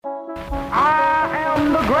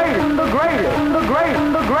greatest, the greatest, the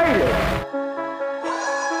greatest, the greatest.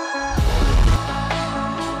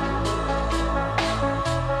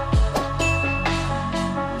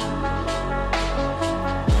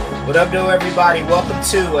 What up, though, everybody? Welcome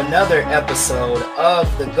to another episode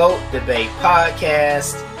of the GOAT Debate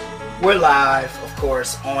Podcast. We're live, of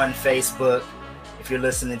course, on Facebook. If you're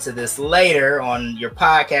listening to this later on your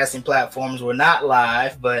podcasting platforms, we're not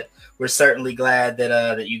live, but we're certainly glad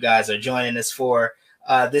that you guys are joining us for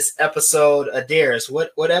this episode. Darius,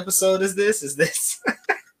 what episode is this? Is this?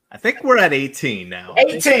 I think we're at 18 now.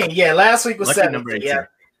 18, yeah. Last week was Lucky 17. number 18. Yeah,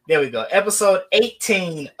 there we go. Episode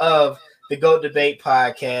 18 of the GOAT Debate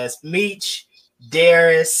Podcast. Meech,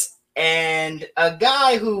 Darius, and a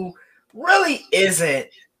guy who really isn't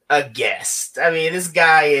a guest. I mean, this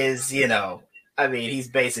guy is, he's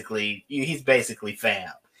basically fam.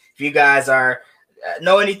 If you guys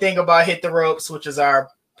know anything about Hit the Ropes, which is our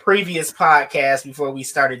previous podcast before we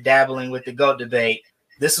started dabbling with the GOAT Debate,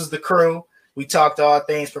 this was the crew. We talked all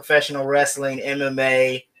things professional wrestling,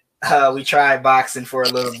 MMA. We tried boxing for a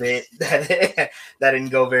little bit. That didn't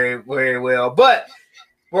go very, very well. But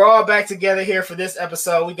we're all back together here for this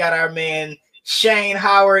episode. We got our man Shane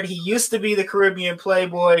Howard. He used to be the Caribbean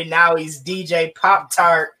Playboy. Now he's DJ Pop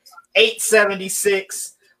Tart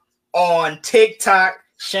 876 on TikTok.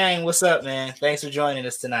 Shane, what's up, man? Thanks for joining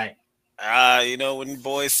us tonight. When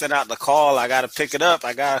boys send out the call, I got to pick it up.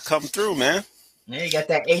 I got to come through, man. Yeah, you got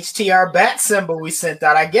that HTR bat symbol we sent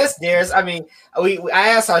out. I guess there's, I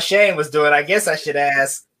asked how Shane was doing. I guess I should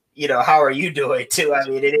ask, how are you doing too? I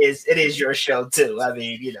mean, it is your show too. I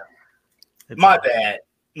mean, my bad.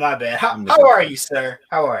 How are you, sir?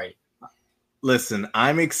 How are you? Listen,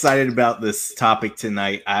 I'm excited about this topic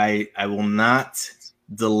tonight. I will not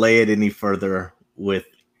delay it any further with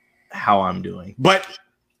how I'm doing, but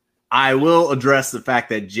I will address the fact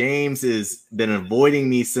that James has been avoiding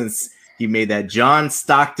me since he made that John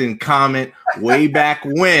Stockton comment way back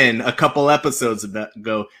when, a couple episodes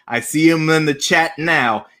ago. I see him in the chat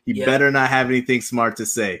now. He better not have anything smart to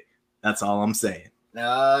say. That's all I'm saying.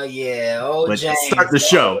 Oh, yeah. Oh, but James. Start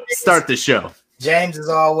the show. James is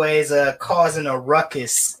always causing a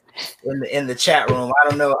ruckus in the chat room. I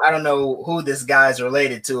don't know who this guy's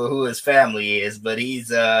related to or who his family is, but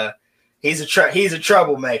he's a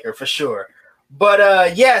troublemaker for sure.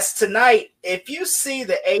 But yes, tonight, if you see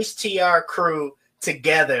the HTR crew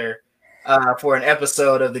together for an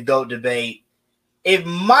episode of the GOAT Debate, it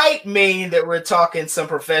might mean that we're talking some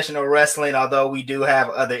professional wrestling, although we do have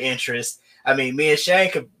other interests. I mean, me and Shane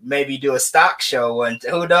could maybe do a stock show, and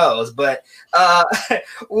who knows? But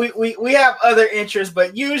we have other interests.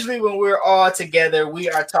 But usually when we're all together, we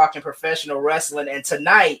are talking professional wrestling. And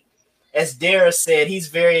tonight, as Dara said, he's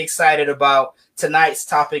very excited about tonight's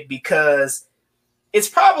topic because it's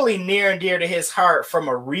probably near and dear to his heart from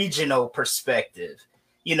a regional perspective.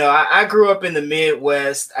 I grew up in the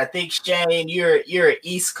Midwest. I think, Shane, you're an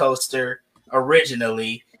East Coaster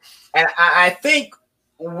originally. And I think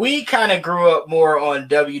we kind of grew up more on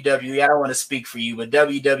WWE. I don't want to speak for you, but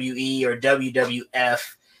WWE or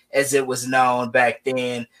WWF as it was known back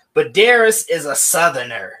then. But Darius is a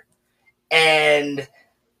Southerner. And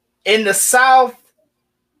in the South,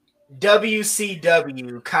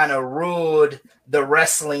 WCW kind of ruled the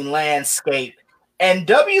wrestling landscape. And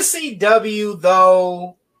WCW,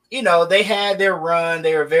 though, they had their run.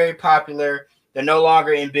 They were very popular. They're no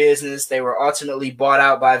longer in business. They were ultimately bought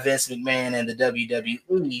out by Vince McMahon and the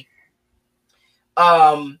WWE.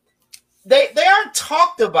 They aren't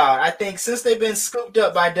talked about. I think since they've been scooped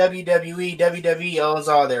up by WWE, WWE owns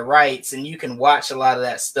all their rights, and you can watch a lot of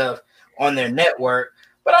that stuff on their network.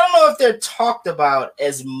 But I don't know if they're talked about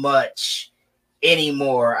as much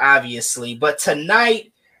anymore, obviously. But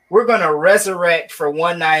tonight, we're going to resurrect for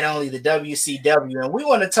one night only the WCW. And we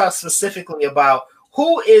want to talk specifically about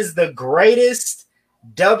who is the greatest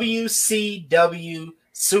WCW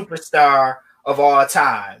superstar of all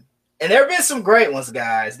time. And there have been some great ones,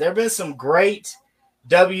 guys. There have been some great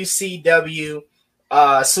WCW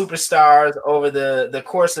superstars over the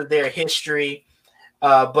course of their history.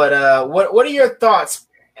 But what are your thoughts?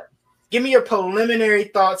 Give me your preliminary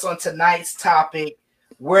thoughts on tonight's topic,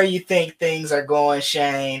 where you think things are going,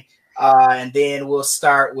 Shane, and then we'll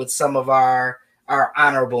start with some of our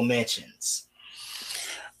honorable mentions.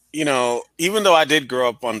 Even though I did grow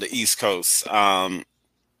up on the East Coast, and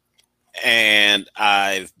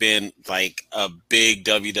I've been like a big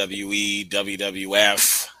WWE,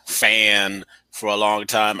 WWF fan for a long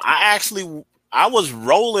time, I was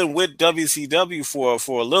rolling with WCW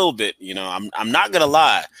for a little bit. I'm not gonna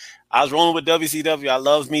lie. I was rolling with WCW. I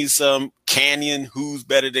love me some Canyon. Who's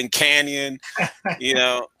better than Canyon?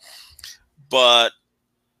 But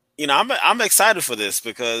I'm excited for this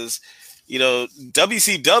because,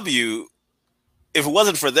 WCW, if it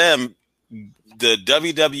wasn't for them, the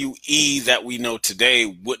WWE that we know today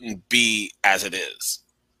wouldn't be as it is.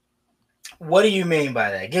 What do you mean by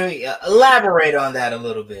that? Elaborate on that a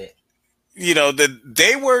little bit.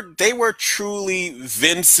 They were truly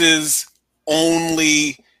Vince's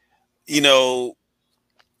only,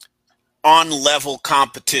 on level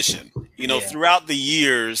competition. Throughout the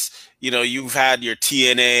years, you've had your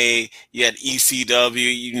TNA, you had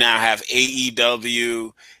ECW, you now have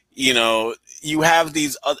AEW, you have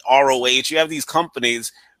these ROH, you have these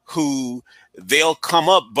companies who they'll come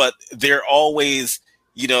up, but they're always,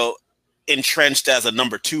 entrenched as a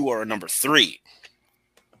number 2 or a number 3.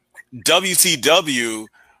 WCW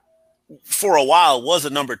for a while was a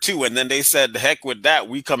number 2, and then they said, "Heck with that,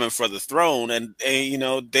 we coming for the throne." And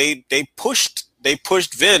they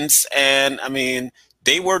pushed Vince, and I mean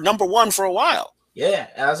they were number 1 for a while. Yeah,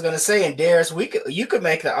 I was gonna say, and Darius, you could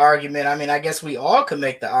make the argument. I mean, I guess we all could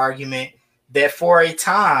make the argument that for a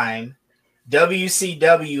time,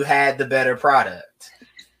 WCW had the better product.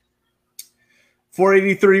 For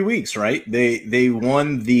 83 weeks, right? They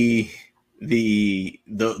won the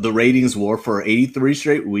ratings war for 83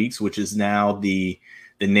 straight weeks, which is now the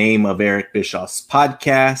name of Eric Bischoff's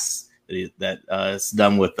podcast that is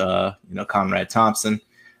done with Conrad Thompson.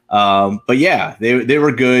 But yeah, they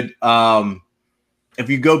were good. If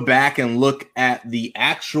you go back and look at the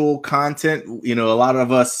actual content, a lot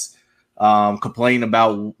of us complain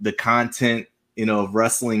about the content of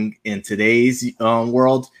wrestling in today's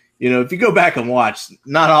world. If you go back and watch,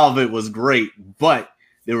 not all of it was great, but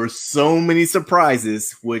there were so many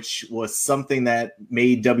surprises, which was something that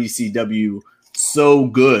made WCW so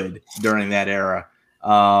good during that era,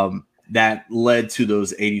 that led to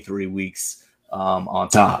those 83 weeks on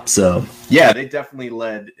top. So yeah, they definitely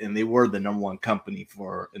led, and they were the number 1 company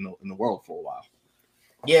in the world for a while.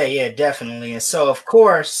 Yeah, definitely. And so, of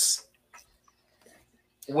course,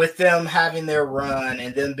 with them having their run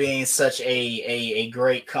and them being such a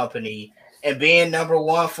great company and being number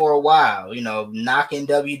 1 for a while, knocking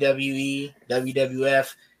WWE,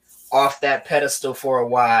 WWF off that pedestal for a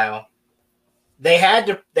while, they had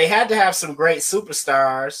to have some great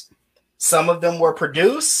superstars. Some of them were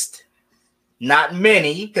produced, not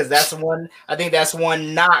many, because I think that's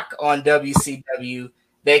one knock on WCW.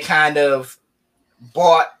 They kind of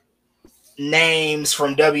bought names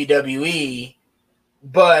from WWE,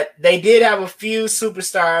 but they did have a few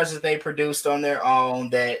superstars that they produced on their own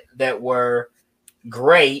that were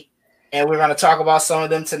great. And we're going to talk about some of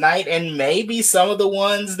them tonight, and maybe some of the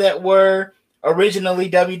ones that were originally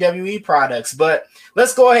WWE products. But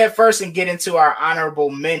let's go ahead first and get into our honorable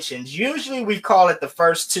mentions. Usually we call it the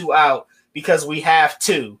first 2 out because we have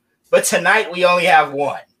 2, but tonight we only have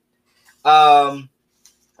 1,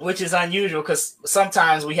 which is unusual because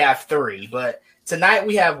sometimes we have 3, but tonight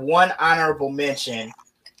we have 1 honorable mention.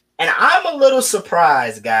 And I'm a little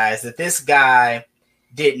surprised, guys, that this guy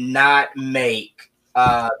did not make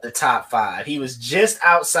the top 5. He was just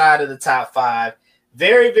outside of the top 5.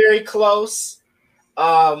 Very, very close.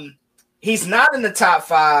 He's not in the top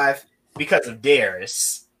 5 because of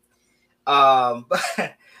Darius.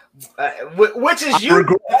 Which is I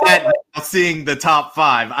regret that now, seeing the top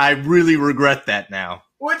 5. I really regret that now.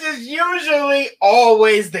 Which is usually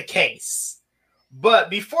always the case. But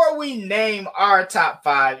before we name our top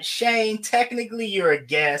 5, Shane, technically you're a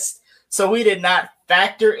guest, so we did not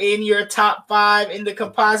factor in your top 5 in the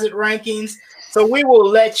composite rankings. So we will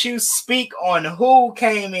let you speak on who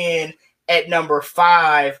came in at number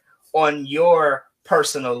 5 on your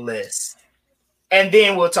personal list. And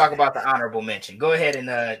then we'll talk about the honorable mention. Go ahead and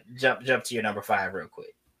jump to your number 5 real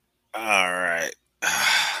quick. All right.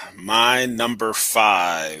 My number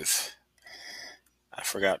 5. I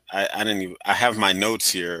forgot. I didn't even. I have my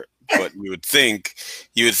notes here, but you would think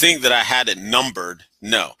that I had it numbered.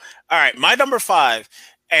 No. All right. My number 5,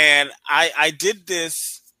 and I did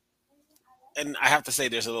this, and I have to say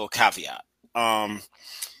there's a little caveat.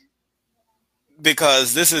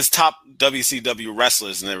 Because this is top WCW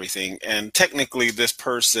wrestlers and everything, and technically this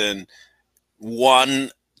person won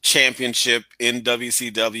championship in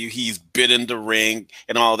WCW. He's been in the ring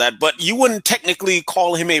and all that, but you wouldn't technically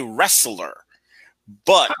call him a wrestler.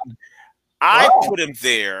 But I put him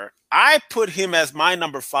there. I put him as my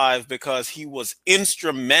number 5 because he was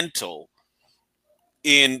instrumental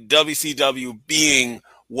in WCW being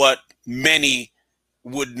what many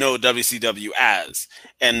would know WCW as.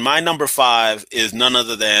 And my number 5 is none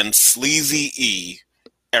other than Sleazy E,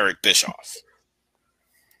 Eric Bischoff.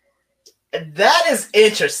 That is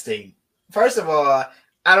interesting. First of all,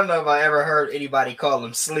 I don't know if I ever heard anybody call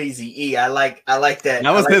him Sleazy E. I like that.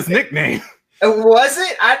 That was his nickname. Was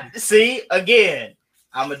it? I see again.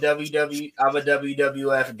 I'm a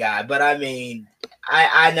WWF guy, but I mean,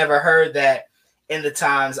 I never heard that in the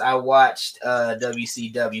times I watched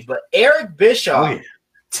WCW. But Eric Bischoff,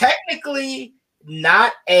 technically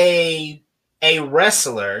not a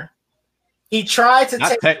wrestler. He tried to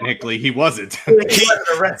not technically, he wasn't. He wasn't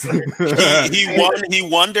a wrestler. he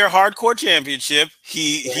won their hardcore championship.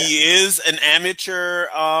 He is an amateur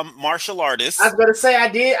martial artist. I was gonna say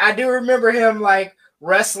I do remember him like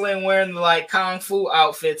wrestling wearing like kung fu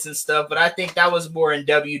outfits and stuff, but I think that was more in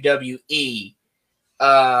WWE.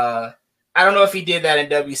 I don't know if he did that in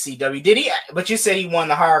WCW. Did he? But you said he won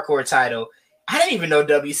the hardcore title. I didn't even know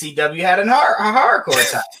WCW had a hardcore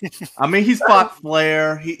title. I mean, he's fought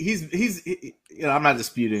Flair. He's you know, I'm not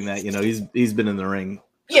disputing that. You know, he's been in the ring.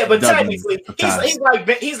 Yeah, but technically,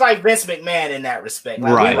 he's like Vince McMahon in that respect.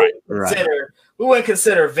 Like, we wouldn't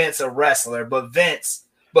consider Vince a wrestler, but Vince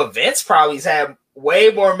probably has had way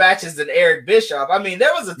more matches than Eric Bischoff. I mean,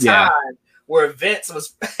 there was a time where Vince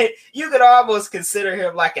was. You could almost consider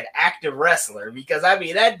him like an active wrestler because I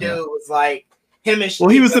mean that dude was like. Him and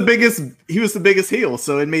he was the biggest heel,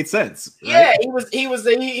 so it made sense. Right? Yeah, he was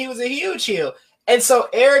a huge heel, and so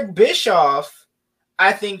Eric Bischoff,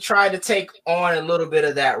 I think, tried to take on a little bit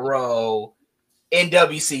of that role in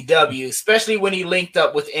WCW, especially when he linked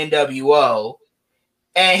up with NWO,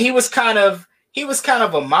 and he was kind of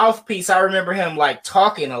a mouthpiece. I remember him like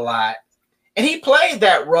talking a lot, and he played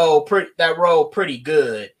that role pretty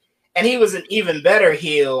good, and he was an even better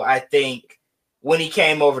heel, I think. When he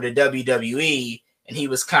came over to WWE and he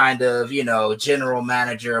was kind of, you know, general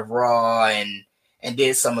manager of Raw and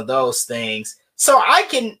did some of those things. So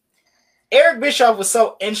Eric Bischoff was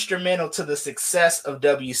so instrumental to the success of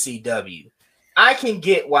WCW. I can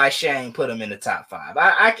get why Shane put him in the top 5.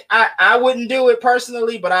 I wouldn't do it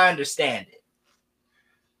personally, but I understand it.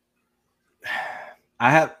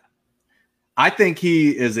 I think he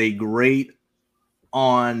is a great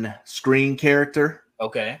on-screen character.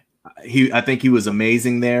 Okay. I think he was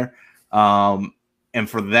amazing there, and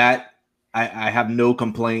for that, I have no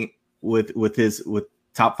complaint with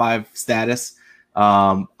top 5 status.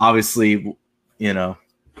 Obviously, you know,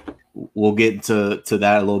 we'll get to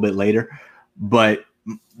that a little bit later, but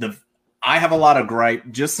I have a lot of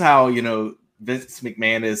gripe just how, you know, Vince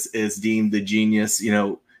McMahon is deemed the genius. You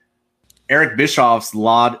know, Eric Bischoff's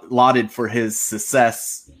lauded for his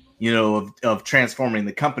success, you know, of transforming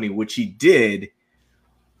the company, which he did.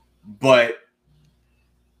 But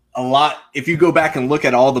if you go back and look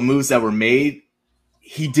at all the moves that were made,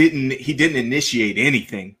 he didn't initiate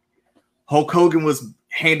anything. Hulk Hogan was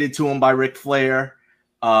handed to him by Ric Flair.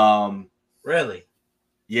 Really?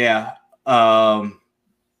 Yeah. Let's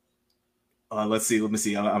see. Let me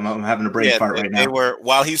see. I'm having a brain fart right now. They were,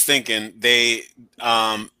 while he's thinking,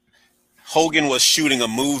 Hogan was shooting a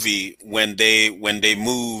movie when they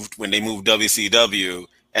moved WCW.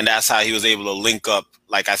 And that's how he was able to link up,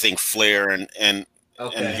 like I think Flair and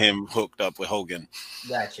him hooked up with Hogan.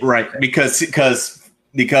 Gotcha. Right, okay. because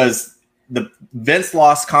the Vince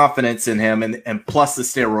lost confidence in him, and plus the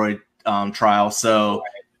steroid trial. So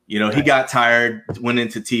you know he got tired, went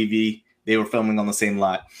into TV. They were filming on the same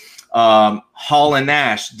lot. Hall and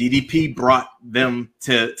Nash, DDP brought them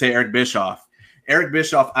to Eric Bischoff. Eric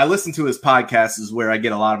Bischoff, I listen to his podcast, is where I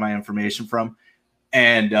get a lot of my information from,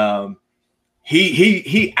 and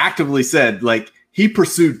he actively said, like, he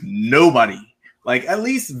pursued nobody. Like, at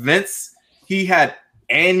least Vince, he had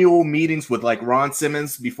annual meetings with like Ron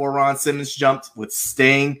Simmons before Ron Simmons jumped, with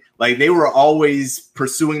Sting. Like, they were always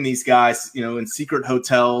pursuing these guys, you know, in secret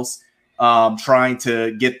hotels, trying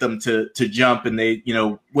to get them to jump, and they, you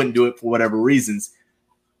know, wouldn't do it for whatever reasons.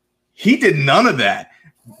 He did none of that.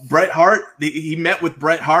 Bret Hart, he met with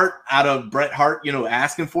Bret Hart out of Bret Hart, you know,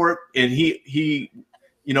 asking for it, and he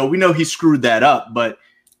you know, we know he screwed that up, but,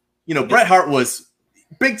 you know, Bret Hart was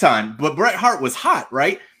big time, but Bret Hart was hot,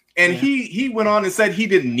 right? And he went on and said he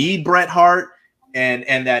didn't need Bret Hart,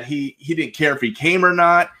 and that he didn't care if he came or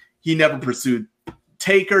not. He never pursued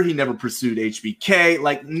Taker. He never pursued HBK,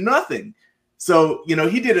 like nothing. So, you know,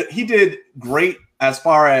 he did great as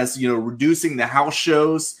far as, you know, reducing the house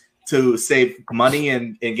shows to save money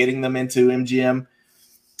and getting them into MGM.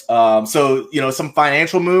 So, you know, some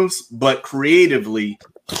financial moves, but creatively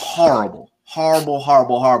horrible.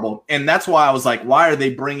 And that's why I was like, why are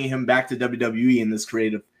they bringing him back to WWE in this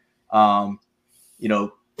creative, you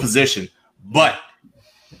know, position? But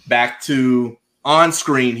back to on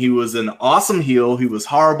screen, he was an awesome heel. He was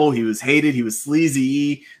horrible. He was hated. He was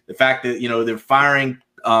sleazy. The fact that, you know, they're firing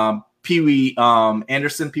Pee Wee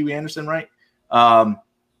Anderson, right?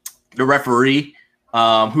 the referee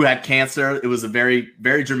who had cancer. It was a very,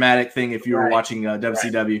 very dramatic thing if you were watching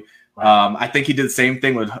WCW. Right. I think he did the same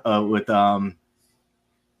thing with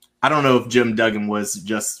I don't know if Jim Duggan was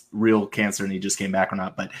just real cancer and he just came back or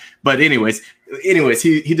not, but anyways,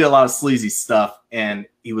 he did a lot of sleazy stuff and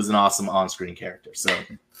he was an awesome on-screen character. So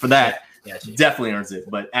for that, definitely earns it.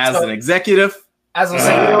 But as an executive, as I was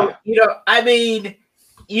saying, I mean,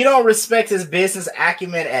 you don't respect his business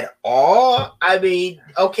acumen at all. I mean,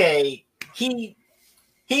 okay, he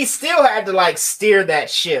still had to like steer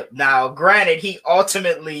that ship. Now, granted, he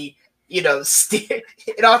ultimately, steered.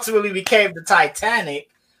 It ultimately became the Titanic.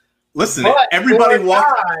 Listen, everybody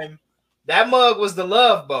walked. That mug was the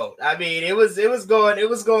Love Boat. I mean, it was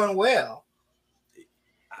going well.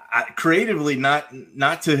 Creatively, not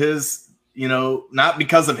to his, not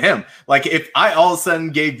because of him. Like if I all of a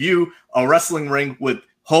sudden gave you a wrestling ring with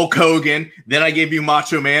Hulk Hogan, then I gave you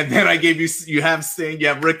Macho Man, then I gave you have Sting, you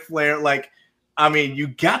have Ric Flair. Like, I mean, you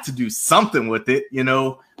got to do something with it,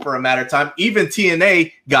 for a matter of time. Even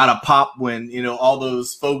TNA got a pop when all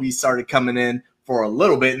those phobies started coming in for a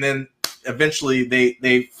little bit, and then eventually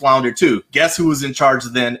they floundered too. Guess who was in charge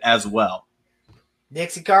then as well?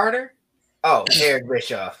 Dixie Carter? Oh, Eric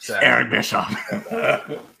Bischoff. Sorry. Eric Bischoff.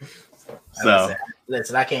 So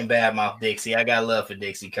listen, I can't badmouth Dixie. I got love for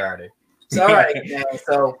Dixie Carter. So all right, man.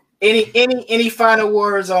 So any final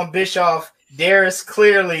words on Bischoff? Darius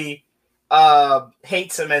clearly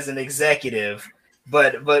hates him as an executive,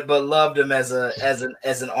 but loved him as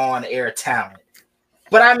an on-air talent.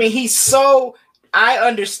 But I mean, he's so. I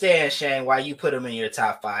understand, Shane, why you put him in your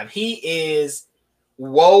top 5. He is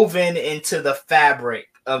woven into the fabric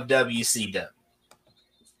of WCW.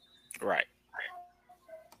 Right.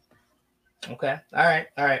 Okay. All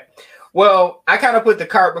right. Well, I kind of put the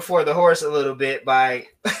cart before the horse a little bit by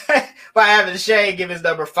by having Shane give his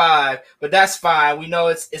number 5, but that's fine. We know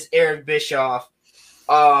it's Eric Bischoff.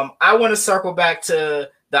 I want to circle back to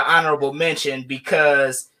the honorable mention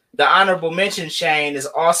because the honorable mention, Shane, is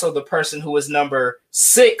also the person who is number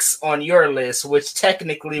 6 on your list, which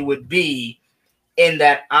technically would be in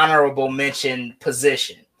that honorable mention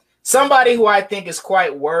position. Somebody who I think is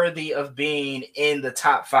quite worthy of being in the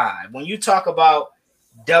top 5. When you talk about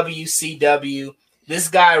WCW, this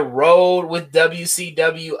guy rode with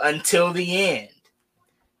WCW until the end.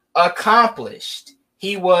 Accomplished.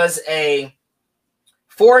 He was a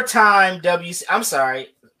 5-time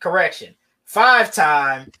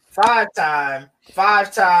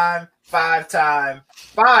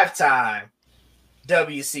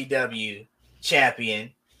WCW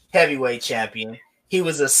champion, heavyweight champion. He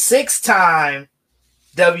was a 6-time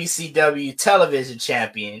WCW television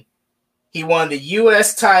champion. He won the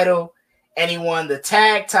U.S. title and he won the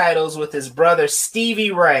tag titles with his brother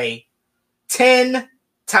Stevie Ray 10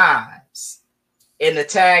 times in the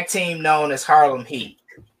tag team known as Harlem Heat.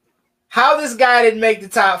 How this guy didn't make the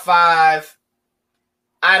top 5,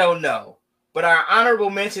 I don't know. But our honorable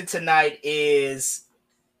mention tonight is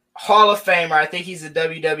Hall of Famer. I think he's a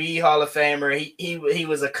WWE Hall of Famer. He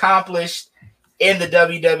was accomplished in the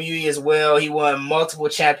WWE as well. He won multiple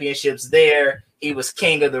championships there. He was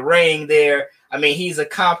king of the ring there. I mean, he's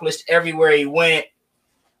accomplished everywhere he went.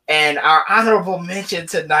 And our honorable mention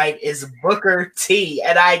tonight is Booker T.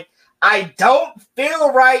 And I don't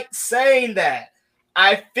feel right saying that.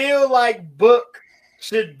 I feel like Book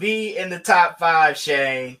should be in the top 5,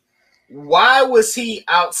 Shane. Why was he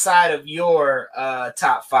outside of your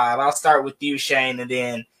top 5? I'll start with you, Shane, and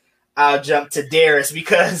then I'll jump to Darius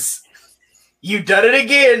because you done it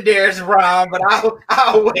again, Darius Ron. But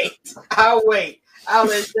I'll wait. I'll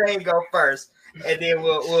let Shane go first, and then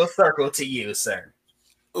we'll circle to you, sir.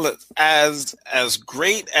 Look, as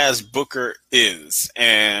great as Booker is,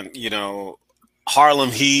 and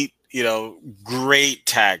Harlem Heat. Great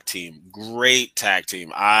tag team.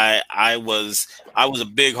 I was a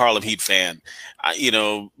big Harlem Heat fan.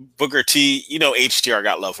 Booker T. HTR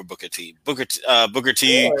got love for Booker T. Booker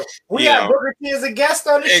T. Yeah. We got Booker T as a guest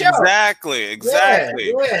on the show. Exactly.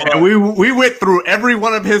 Yeah. And we went through every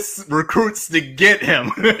one of his recruits to get him.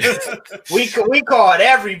 we called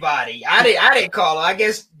everybody. I didn't call him. I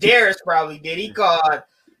guess Darius probably did. He called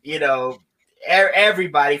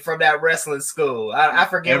everybody from that wrestling school. I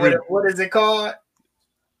forget what is it called?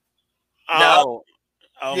 Oh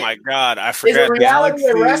my God, I forgot. Is it reality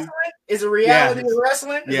of wrestling? Is it reality of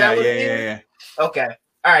wrestling? Is that what it is? Yeah. Okay.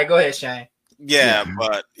 All right, go ahead, Shane. Yeah,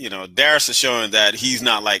 but Darius is showing that he's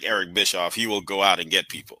not like Eric Bischoff. He will go out and get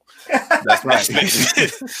people. That's right.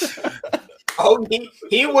 Oh,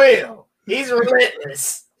 he will. He's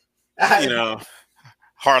relentless.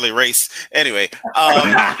 Harley race. Anyway,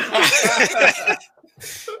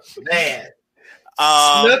 man.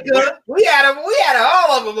 Snooker. We had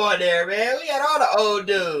all of them on there, man. We had all the old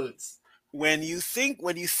dudes. When you think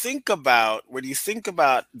about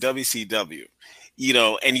WCW,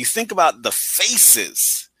 and you think about the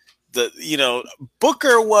faces,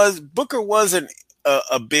 Booker wasn't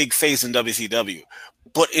a big face in WCW,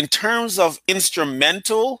 but in terms of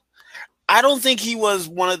instrumental, I don't think he was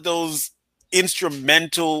one of those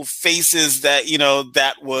instrumental faces that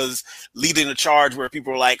that was leading the charge where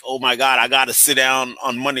people were like, oh my God, I got to sit down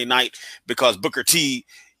on Monday night because Booker T,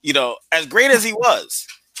 as great as he was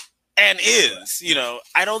and is,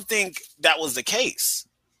 I don't think that was the case.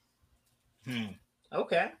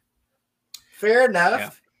 Okay, fair enough.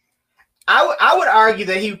 Yeah. I would argue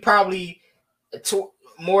that he probably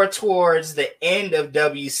more towards the end of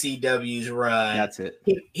WCW's run. That's it.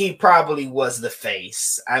 He probably was the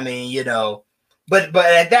face. I mean, but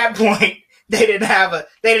at that point they didn't have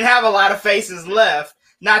a lot of faces left.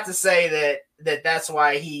 Not to say that's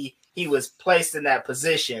why he was placed in that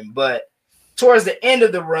position, but towards the end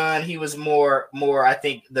of the run, he was more I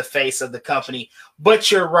think the face of the company. But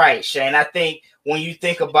you're right, Shane. I think when you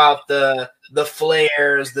think about the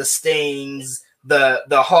Flairs, the Stings, the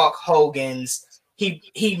Hulk Hogans,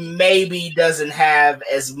 he maybe doesn't have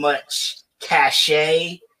as much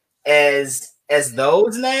cachet as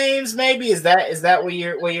those names. Maybe is that what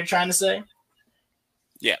you're trying to say?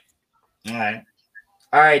 Yeah. All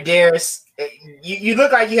right, Darius. You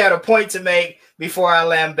look like you had a point to make before I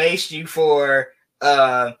lambaste you for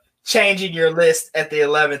changing your list at the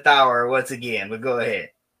 11th hour once again. But go ahead.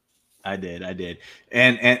 I did,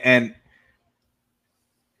 and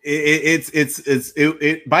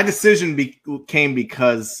it by decision came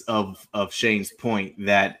because of Shane's point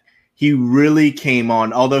that he really came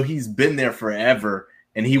on, although he's been there forever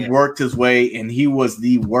and he worked his way and he was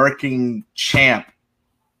the working champ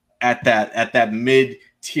at that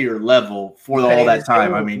mid-tier level for all that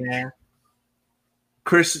time. I mean,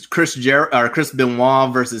 Chris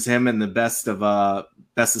Benoit versus him in the best of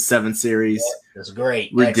 7 series. That's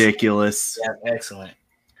great. Ridiculous. Excellent.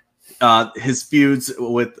 Yeah, excellent. His feuds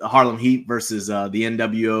with Harlem Heat versus the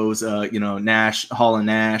NWOs, Nash, Hall and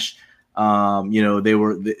Nash, they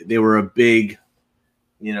were a big,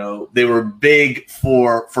 they were big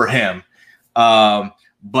for him.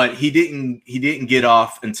 But he didn't get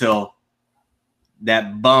off until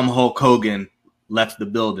that bum Hulk Hogan left the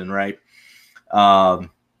building, right?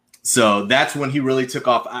 So that's when he really took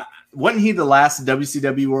off. Wasn't he the last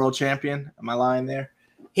WCW World Champion? Am I lying there?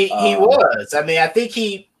 He was. I mean, I think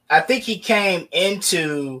he came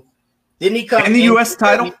into. Didn't he come in the U.S.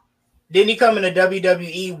 title? Didn't he come into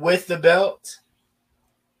WWE with the belt?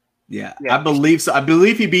 Yeah, I believe so. I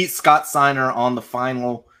believe he beat Scott Steiner on the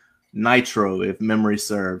final Nitro, if memory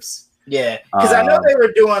serves. Yeah, because I know they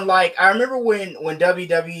were doing I remember when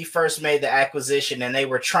WWE first made the acquisition and they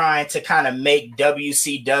were trying to kind of make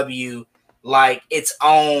WCW like its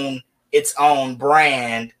own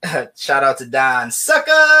brand. Shout out to Don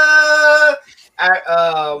Sucker.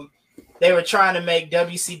 They were trying to make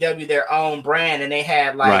WCW their own brand, and they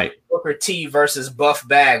had Booker T versus Buff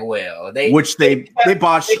Bagwell. They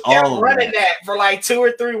botched all of running that for 2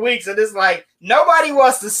 or 3 weeks, and it's nobody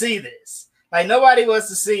wants to see this. Nobody wants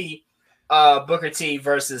to see Booker T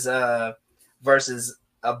versus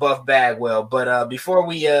Buff Bagwell. But before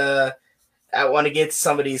we I want to get to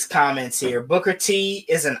some of these comments here. Booker T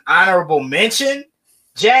is an honorable mention.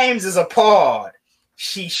 James is appalled.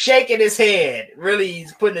 She's shaking his head. Really,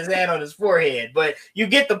 he's putting his hand on his forehead. But you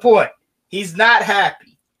get the point. He's not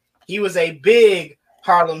happy. He was a big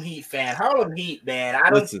Harlem Heat fan. Harlem Heat, man, I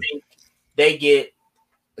don't think they get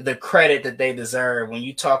the credit that they deserve when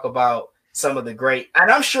you talk about some of the great.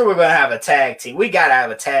 And I'm sure we're going to have a tag team. We got to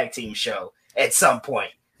have a tag team show at some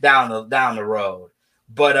point down the road.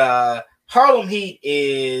 But Harlem Heat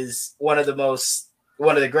is one of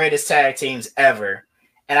the greatest tag teams ever.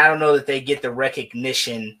 And I don't know that they get the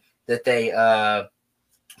recognition that they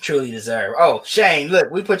truly deserve. Oh, Shane, look,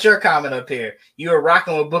 we put your comment up here. You were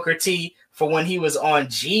rocking with Booker T for when he was on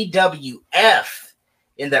GWF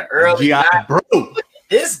in the early 90s. Bro.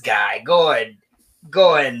 This guy going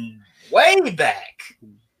way back.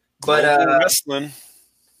 But wrestling.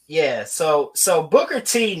 Yeah, so Booker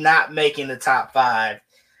T not making the top 5.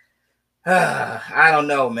 I don't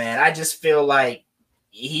know, man. I just feel like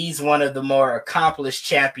he's one of the more accomplished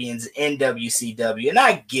champions in WCW, and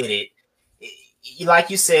I get it. Like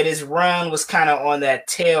you said, his run was kind of on that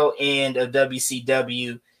tail end of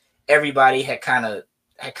WCW. Everybody had kind of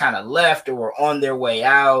left or were on their way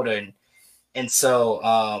out, and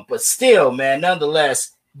so, but still, man,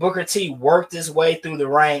 nonetheless, Booker T worked his way through the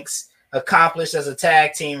ranks, accomplished as a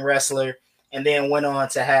tag team wrestler, and then went on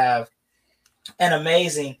to have an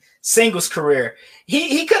amazing singles career.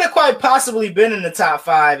 He could have quite possibly been in the top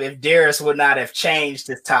 5 if Darius would not have changed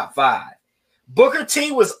his top 5. Booker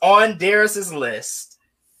T was on Darius's list,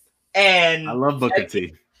 and I love Booker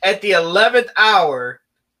T. At the 11th hour,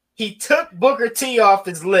 he took Booker T off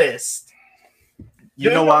his list. You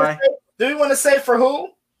know why? Do we want to say for who?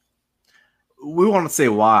 We want to say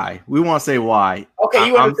why. We want to say why. Okay,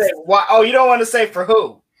 you want to say why? Oh, you don't want to say for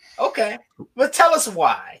who? Okay, but tell us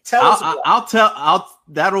why. Tell us why.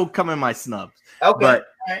 That'll come in my snubs. Okay, but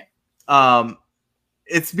right.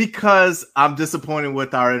 It's because I'm disappointed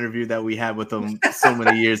with our interview that we had with him so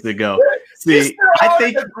many years ago. See, I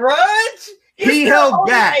think the grudge. He held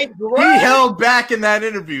back. He held back in that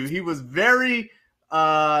interview. He was very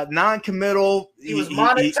non-committal. He was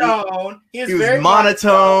monotone. He was very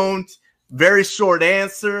monotone. Very short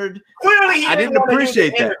answered. Clearly, I didn't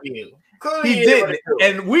appreciate that. Clearly, he didn't.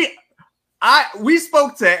 And we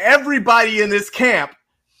spoke to everybody in this camp.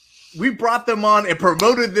 We brought them on and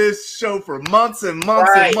promoted this show for months and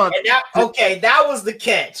months and months. And that was the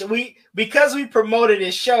catch. Because we promoted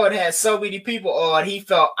his show, it had so many people on. He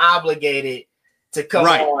felt obligated to come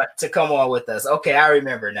on with us. Okay, I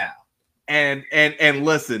remember now. And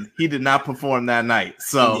listen, he did not perform that night.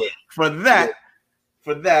 So for that,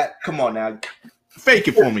 come on now, fake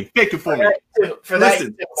it for me. Fake it for me.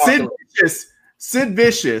 Listen, Sid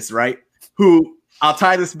Vicious, right? Who I'll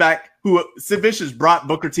tie this back. Who Sid Vicious brought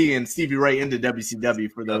Booker T and Stevie Ray into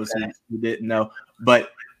WCW for those who didn't know. But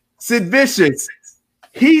Sid Vicious,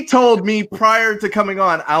 he told me prior to coming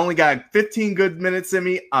on, I only got 15 good minutes in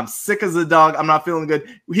me. I'm sick as a dog. I'm not feeling good.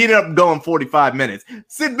 He ended up going 45 minutes.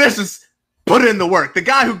 Sid Vicious put in the work. The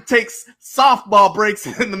guy who takes softball breaks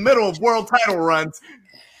in the middle of world title runs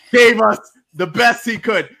gave us the best he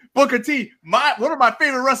could. Booker T, one of my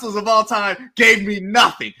favorite wrestlers of all time, gave me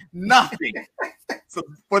nothing. So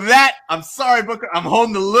for that, I'm sorry, Booker. I'm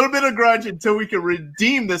holding a little bit of grudge until we can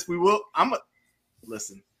redeem this. We will.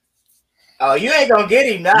 Listen. Oh, you ain't gonna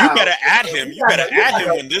get him now. You better add him. You better add him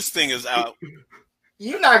when this thing is out.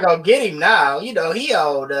 You're not gonna get him now. You know he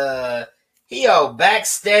owed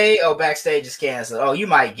backstage. Oh, backstage is canceled. Oh, you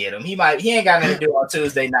might get him. He ain't got nothing to do on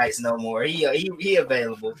Tuesday nights no more. He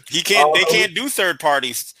available. He can't. They can't do third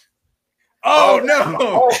parties. Oh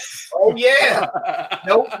no! Oh yeah!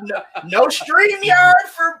 No StreamYard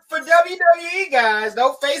for WWE guys.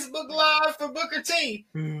 No Facebook Live for Booker T.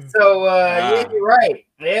 So yeah, you're right.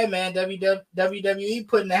 Yeah, man. WWE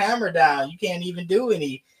putting the hammer down. You can't even do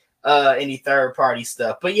any third party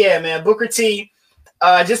stuff. But yeah, man, Booker T.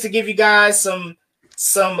 Just to give you guys some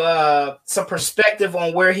perspective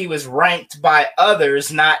on where he was ranked by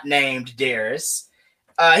others not named Darius.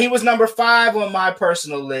 He was number 5 on my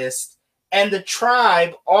personal list. And the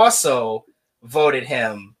Tribe also voted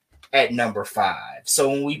him at number 5. So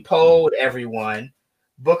when we polled everyone,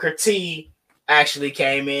 Booker T actually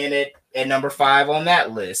came in at number 5 on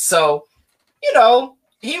that list. So, you know,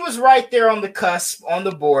 he was right there on the cusp, on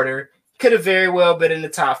the border. Could have very well been in the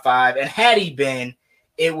top 5. And had he been,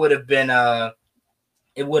 it would have been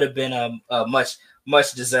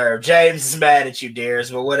much deserved. James is mad at you,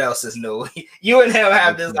 Darius, but what else is new? You and him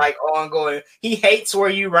have this like ongoing. He hates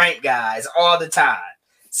where you rank guys all the time.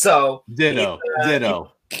 So ditto.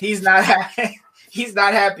 He's not happy. He's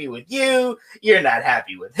not happy with you. You're not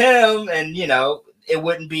happy with him, and you know it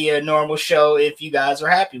wouldn't be a normal show if you guys were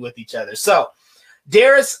happy with each other. So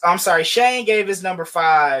Shane gave his number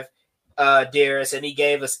 5, Darius, and he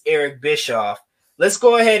gave us Eric Bischoff. Let's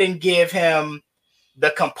go ahead and give him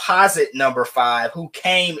the composite number 5, who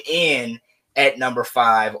came in at number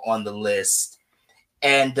 5 on the list.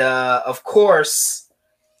 And of course,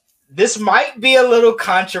 this might be a little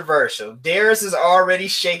controversial. Darius is already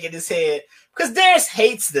shaking his head because Darius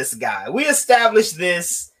hates this guy. We established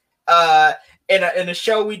this in a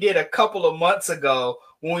show we did a couple of months ago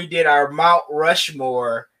when we did our Mount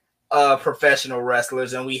Rushmore professional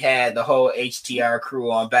wrestlers, and we had the whole HTR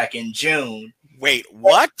crew on back in June. Wait,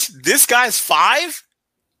 what? This guy's 5?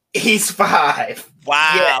 He's 5.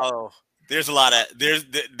 Wow. Yeah.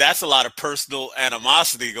 That's a lot of personal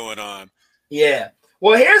animosity going on. Yeah.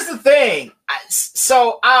 Well, here's the thing. I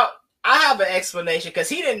have an explanation because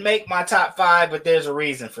he didn't make my top 5, but there's a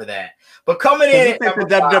reason for that. But coming in at the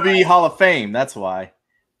WWE Hall of Fame, that's why.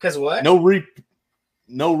 Because what? No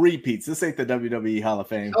repeats. This ain't the WWE Hall of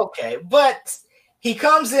Fame. Okay, but he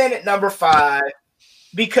comes in at number 5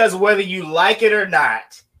 because whether you like it or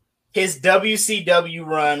not, his WCW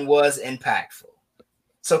run was impactful.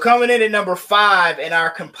 So coming in at number 5 in our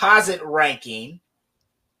composite ranking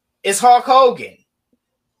is Hulk Hogan.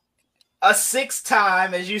 A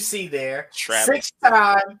 6-time, as you see there,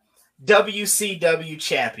 6-time WCW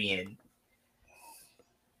champion.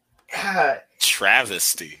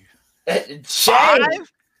 Travesty. Shane,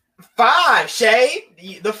 five.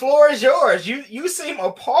 Shane, the floor is yours. You seem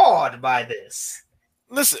appalled by this.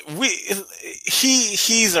 Listen,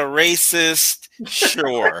 he's a racist,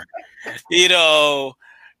 sure.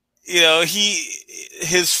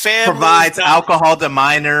 His family provides alcohol to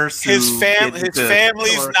minors. His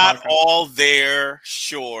family's not all there,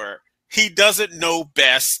 sure. He doesn't know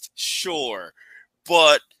best, sure.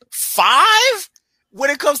 But 5? When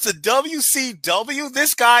it comes to WCW,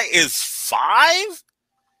 this guy is 5?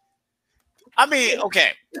 I mean,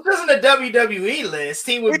 okay. This isn't a WWE list.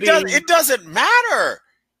 It doesn't matter.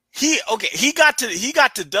 He got to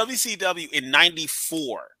WCW in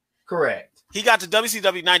 94. Correct. He got to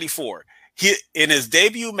WCW 94. In his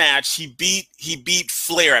debut match, he beat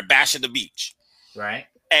Flair at Bash at the Beach. Right.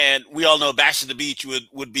 And we all know Bash at the Beach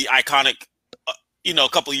would be iconic, a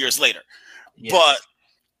couple of years later. Yes. But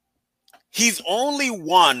he's only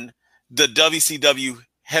won the WCW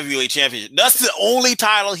Heavyweight Championship. That's the only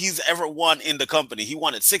title he's ever won in the company. He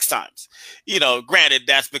won it 6 times. Granted,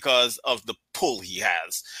 that's because of the pull he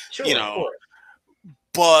has. Sure,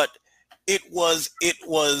 but it was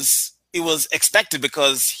expected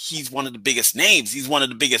because he's one of the biggest names. He's one of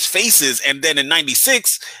the biggest faces. And then in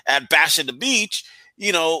 96 at Bash at the Beach,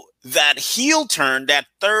 that heel turn, that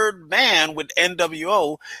third man with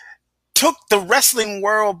NWO took the wrestling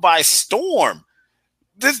world by storm.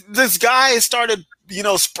 This guy started,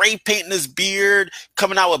 spray painting his beard,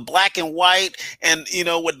 coming out with black and white and,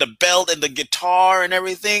 with the belt and the guitar and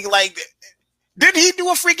everything. Like, did he do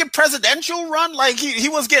a freaking presidential run? Like he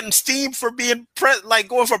was getting steam for being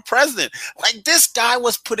going for president. Like, this guy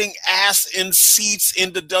was putting ass in seats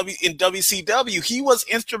in WCW. He was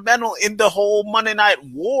instrumental in the whole Monday Night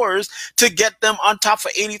Wars to get them on top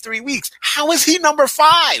for 83 weeks. How is he number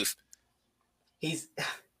 5? He's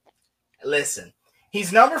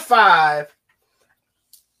number 5.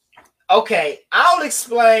 Okay, I'll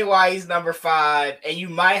explain why he's number 5, and you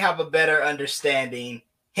might have a better understanding.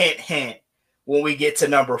 Hint, hint. When we get to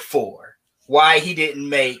number 4, why he didn't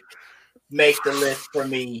make the list for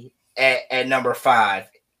me at number 5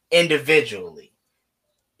 individually.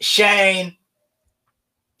 Shane,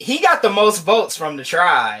 he got the most votes from the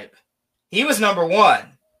tribe. He was number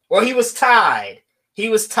 1. Well, he was tied. He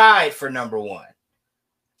was tied for number 1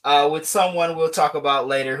 with someone we'll talk about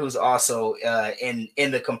later who's also in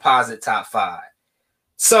the composite top 5.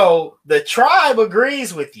 So the tribe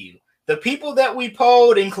agrees with you. The people that we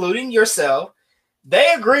polled, including yourself,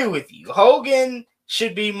 they agree with you. Hogan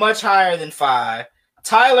should be much higher than 5.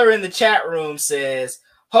 Tyler in the chat room says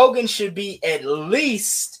Hogan should be at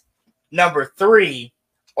least number 3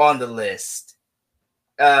 on the list.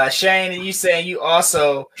 Shane, and you saying you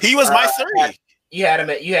also he was my 3. You had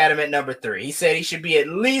him at number 3. He said he should be at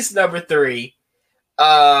least number 3.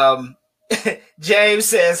 James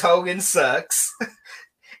says Hogan sucks.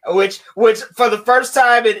 Which for the first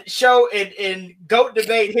time in GOAT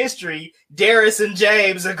debate history, Darius and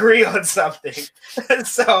James agree on something.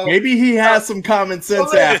 So maybe he has some common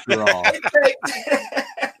sense after all.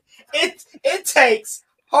 It takes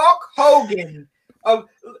Hulk Hogan, a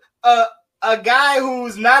guy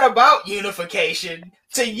who's not about unification,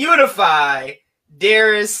 to unify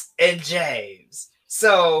Darius and James.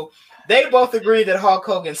 So they both agree that Hulk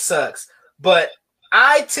Hogan sucks, but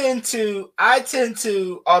I tend to,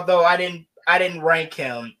 although I didn't rank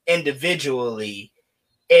him individually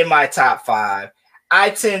in my top 5, I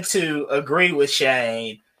tend to agree with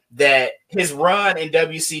Shane that his run in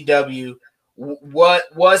WCW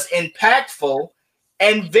was impactful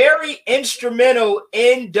and very instrumental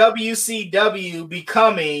in WCW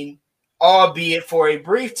becoming, albeit for a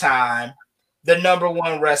brief time, the number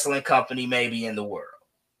 1 wrestling company maybe in the world.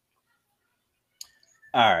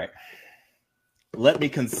 All right. Let me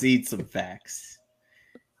concede some facts.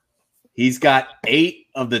 He's got 8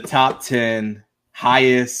 of the top 10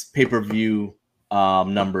 highest pay-per-view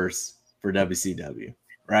numbers for WCW,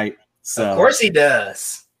 right? So of course he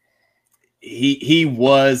does. He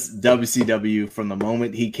was WCW from the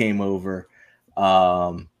moment he came over.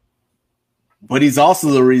 But he's also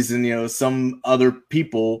the reason, some other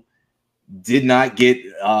people did not get,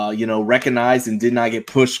 recognized and did not get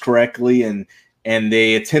pushed correctly. And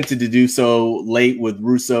they attempted to do so late with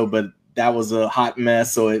Russo, but that was a hot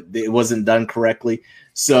mess, so it wasn't done correctly.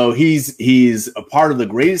 So he's a part of the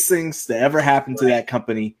greatest things that ever happened to that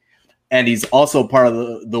company, and he's also part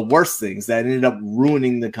of the worst things that ended up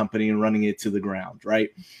ruining the company and running it to the ground, right?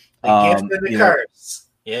 The gift of the curse.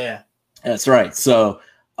 Yeah. That's right. So,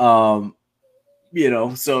 so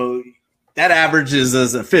that averages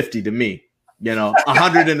as a 50 to me. You know,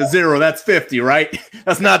 100 and a 0, that's 50, right?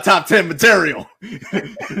 That's not top 10 material.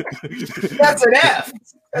 That's an F.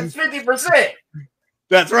 That's 50%.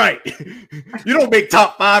 That's right. You don't make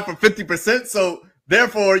top 5 for 50%, so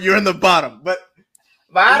therefore you're in the bottom. But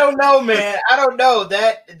I don't know, man. I don't know.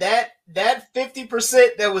 That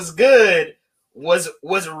 50% that was good was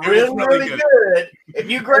really good.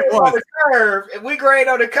 If you grade on the curve, if we grade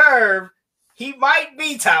on the curve, he might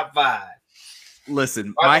be top 5.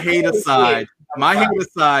 Listen, my hate aside,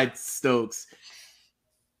 Stokes,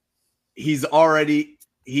 he's already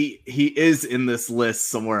he is in this list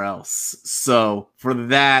somewhere else. So for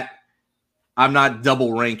that, I'm not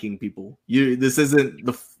double ranking people. This isn't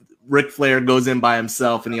the Ric Flair goes in by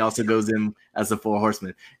himself and he also goes in as a 4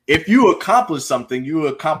 horseman. If you accomplish something,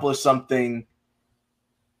 you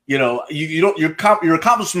know, you don't your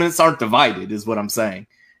accomplishments aren't divided, is what I'm saying.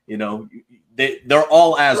 You know, they're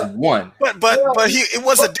all as one. But it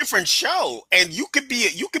was a different show, and you could be a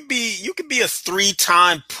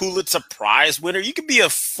 3-time Pulitzer Prize winner. You could be a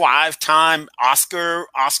 5-time Oscar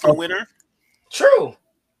winner. True.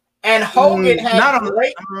 And Hogan had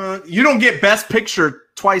great. You don't get Best Picture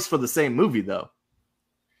twice for the same movie, though.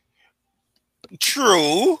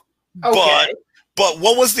 True. Okay. But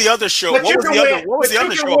what was the other show? What was the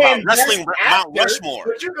other show about? Wrestling Mount Rushmore.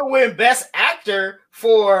 But you can win Best Actor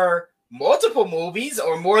for multiple movies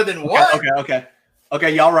or more than one. Okay.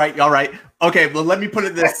 Y'all right. Okay, well, let me put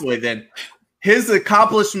it this way then. His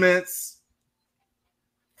accomplishments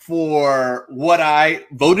for what I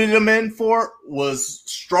voted him in for was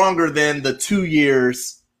stronger than the 2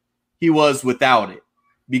 years he was without it.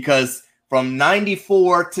 Because from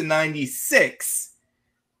 94 to 96,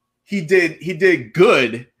 he did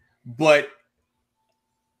good, but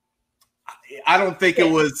I don't think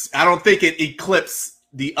it eclipsed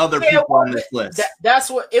the other people on this list. That's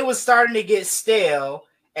what it was starting to get stale,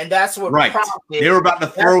 and that's what prompted. They were about to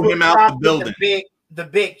throw him out the building. The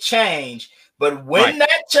big change, but when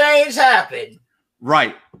that change happened,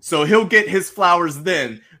 right? So he'll get his flowers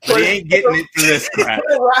then, but he ain't getting it for this crap.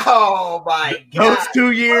 Oh my God! Those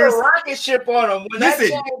 2 years, put a rocket ship on him. When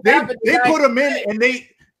listen, they put him in, and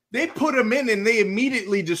they put him in, and they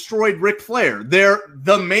immediately destroyed Ric Flair. They're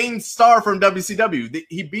the main star from WCW.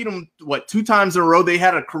 He beat him 2 times in a row. They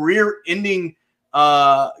had a career-ending,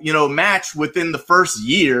 match within the first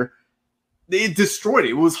year. They destroyed it.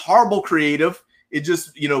 It was horrible creative. It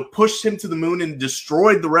just, pushed him to the moon and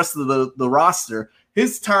destroyed the rest of the roster.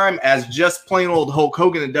 His time as just plain old Hulk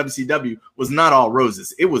Hogan in WCW was not all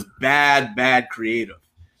roses. It was bad creative.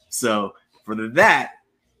 So for that,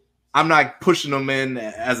 I'm not pushing him in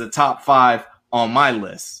as a top 5 on my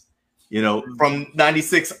list. From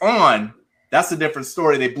 96 on, that's a different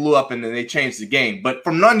story. They blew up and then they changed the game. But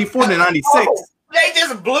from 94 to 96. They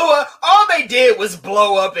just blew up. All they did was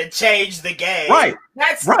blow up and change the game. Right.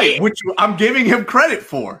 That's right. it. Which I'm giving him credit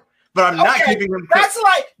for. But I'm not giving him credit.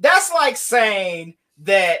 That's like saying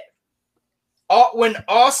that when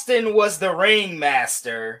Austin was the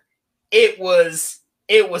ringmaster, it was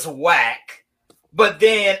whack. But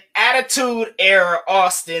then Attitude Era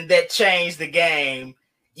Austin that changed the game.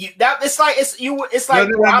 I'm not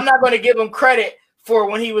going to give him credit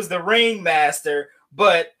for when he was the ringmaster,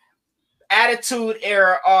 but Attitude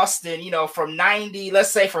Era Austin, from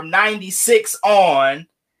 96 on,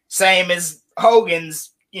 same as Hogan's,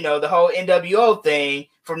 the whole NWO thing.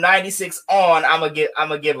 From 96 on, I'm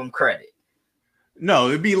gonna give him credit. No,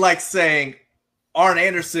 it'd be like saying Arn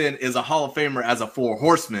Anderson is a Hall of Famer as a 4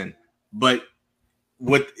 horseman, but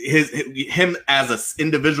with him as an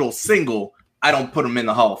individual single, I don't put him in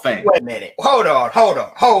the Hall of Fame. Wait a minute. Hold on.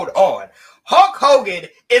 Hulk Hogan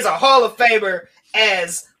is a Hall of Famer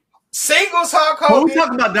as singles Hulk Hogan. We're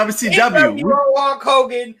talking about WCW. NWO Hulk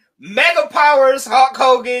Hogan, Mega Powers Hulk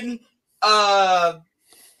Hogan.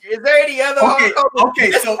 Is there any other Hulk Hogan?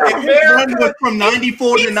 Okay, so if his run was from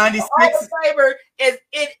 94 to 96. Hall of Famer is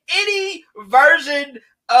in any version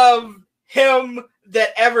of him that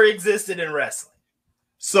ever existed in wrestling.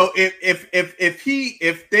 So if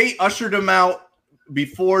they ushered him out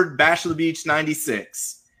before Bash of the Beach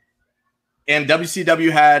 96 and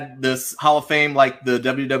WCW had this Hall of Fame like the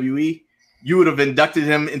WWE, you would have inducted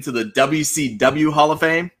him into the WCW Hall of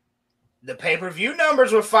Fame? The pay-per-view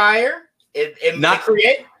numbers were fire.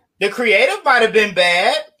 The creative might have been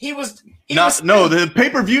bad. The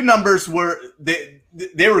pay-per-view numbers were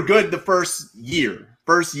they were good the first year.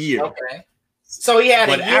 Okay. So he had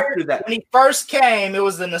a year after that, when he first came, it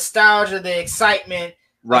was the nostalgia, the excitement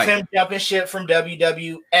of him jumping ship from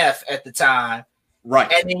WWF at the time. Right.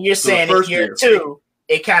 And then you're saying in year 2,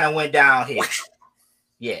 it kind of went downhill.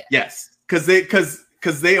 Yeah. Yes. Because they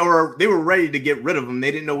were ready to get rid of him.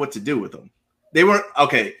 They didn't know what to do with him. They weren't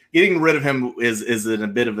okay. Getting rid of him is a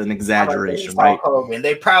bit of an exaggeration, right? Hogan.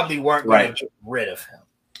 They probably weren't going to get rid of him,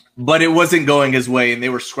 but it wasn't going his way, and they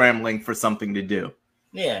were scrambling for something to do.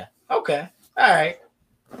 Yeah. Okay. All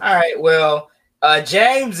right. Well,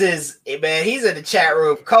 James is man. He's in the chat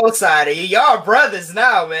room, co-signing. Y'all brothers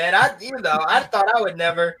now, man. I thought I would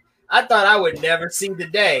never see the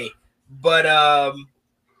day, but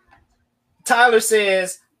Tyler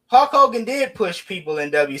says Hulk Hogan did push people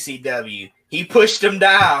in WCW. He pushed them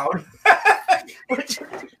down, which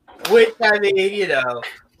I mean,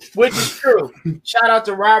 which is true. Shout out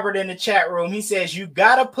to Robert in the chat room. He says you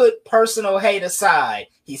gotta put personal hate aside.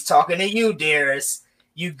 He's talking to you, dearest.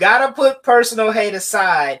 You gotta put personal hate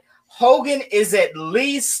aside. Hogan is at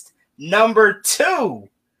least number 2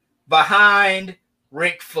 behind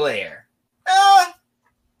Ric Flair.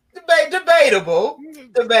 Debatable.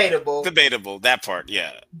 That part,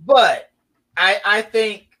 yeah. But I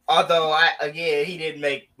think, although he didn't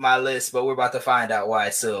make my list, but we're about to find out why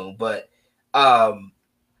soon. But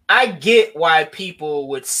I get why people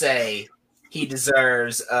would say he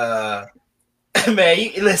deserves.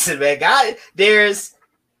 Listen, man, God,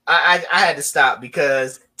 I had to stop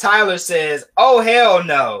because Tyler says, "Oh hell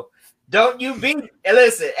no! Don't you be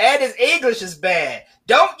listen." And his English is bad.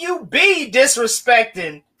 Don't you be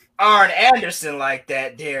disrespecting Arn Anderson like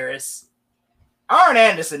that, Darius. Arn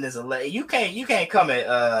Anderson is you can't come at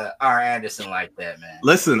Arn Anderson like that, man.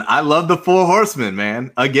 Listen, I love the Four Horsemen,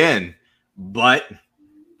 man. Again, but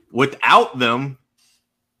without them,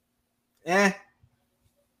 Okay.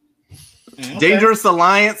 Dangerous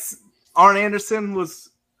Alliance. Arn Anderson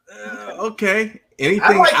was okay.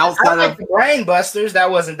 Anything outside of the Brain Busters,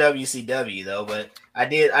 that wasn't WCW though, but I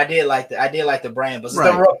did like the Brain Busters.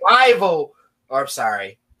 Right. The Revival, or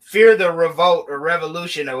sorry, Fear the Revolt or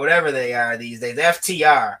Revolution or whatever they are these days,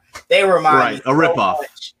 FTR. They remind me a ripoff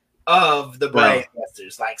of the Brain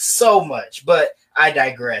Busters, like so much. But I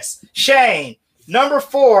digress. Shane, number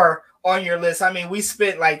 4 on your list. I mean, we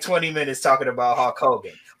spent like 20 minutes talking about Hulk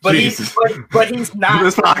Hogan, but he's not.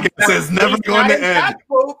 This podcast is never going to end.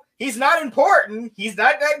 He's not important. He's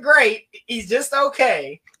not that great. He's just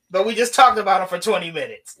okay. But we just talked about him for 20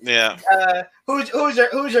 minutes. Yeah. Who's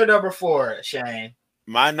your number 4, Shane?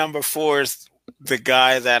 My number 4 is the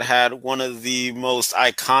guy that had one of the most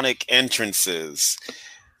iconic entrances.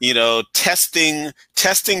 Testing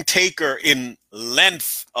Taker in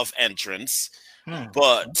length of entrance,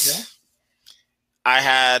 but I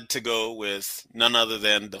had to go with none other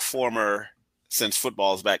than the former, since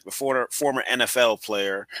football's back, the former NFL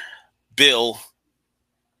player, Bill.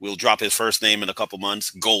 We'll drop his first name in a couple months.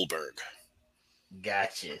 Goldberg.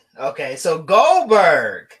 Gotcha. Okay, so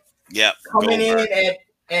Goldberg. Yep. Coming Goldberg.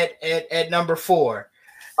 In at number 4.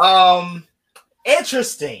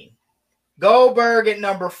 Interesting. Goldberg at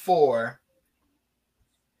number 4.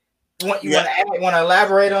 Want to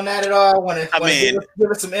elaborate on that at all? Want to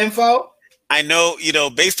give us some info? I know,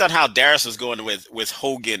 based on how Darius was going with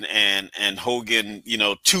Hogan and Hogan,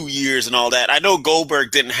 2 years and all that. I know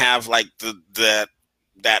Goldberg didn't have like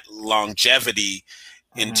that longevity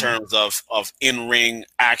in terms of in-ring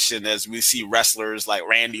action as we see wrestlers like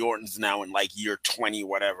Randy Orton's now in like year 20,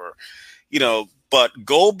 whatever, but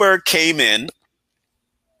Goldberg came in,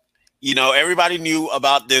 everybody knew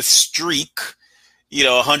about this streak,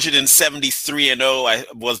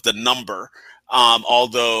 173-0 was the number.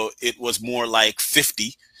 Although it was more like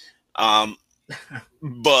 50.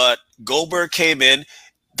 But Goldberg came in.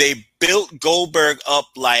 They built Goldberg up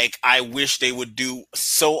like I wish they would do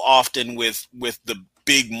so often with the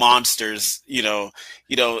big monsters. He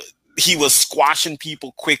was squashing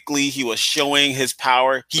people quickly. He was showing his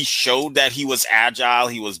power. He showed that he was agile.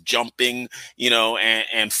 He was jumping,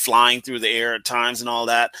 and flying through the air at times and all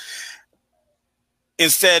that.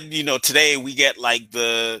 Instead, today we get like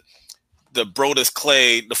the Brodus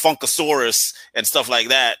Clay, the Funkasaurus and stuff like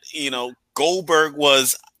that. Goldberg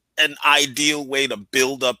was an ideal way to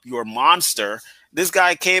build up your monster. This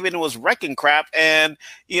guy came in and was wrecking crap. And,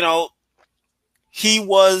 he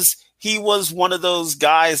was one of those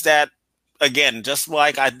guys that, again, just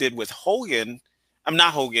like I did with Hogan, I'm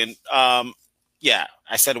not Hogan. Yeah,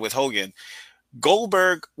 I said it with Hogan.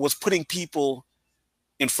 Goldberg was putting people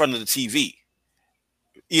in front of the TV.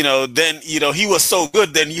 Then, he was so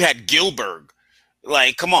good. Then you had Gilbert.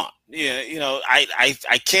 Like, come on. Yeah, I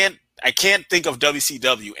can't think of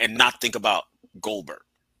WCW and not think about Goldberg.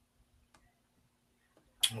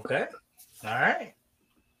 Okay. All right.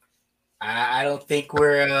 I don't think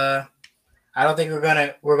we're gonna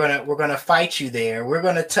fight you there. We're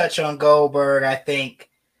gonna touch on Goldberg, I think,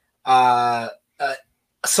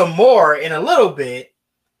 some more in a little bit,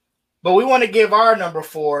 but we want to give our number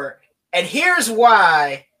 4 And here's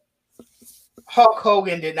why Hulk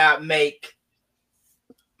Hogan did not make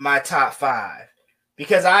my top 5,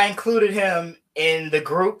 because I included him in the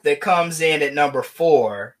group that comes in at number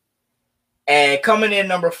 4, and coming in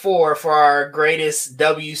number 4 for our greatest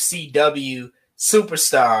WCW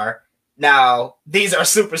superstar. Now, these are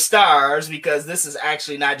superstars because this is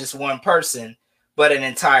actually not just one person, but an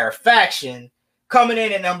entire faction coming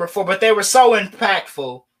in at number 4. But they were so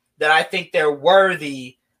impactful that I think they're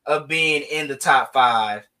worthy of being in the top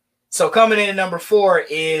 5. So coming in at number 4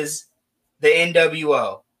 is the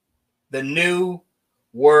NWO, the New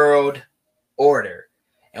World Order.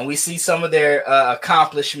 And we see some of their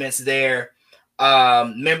accomplishments there.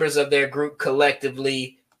 Members of their group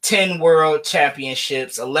collectively, 10 world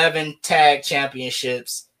championships, 11 tag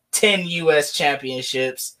championships, 10 U.S.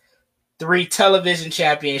 championships, 3 television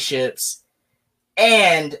championships,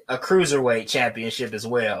 and a cruiserweight championship as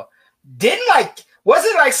well.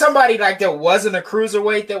 Wasn't like somebody like there wasn't a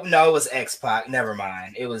cruiserweight that no, it was X-Pac. Never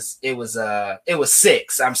mind. It was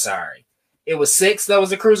 6. I'm sorry. It was 6 that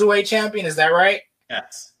was a cruiserweight champion. Is that right?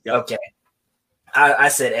 Yes. Yep. Okay. I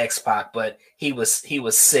said X-Pac, but he was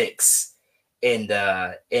 6 in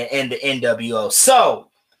the NWO. So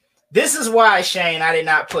this is why, Shane, I did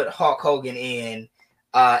not put Hulk Hogan in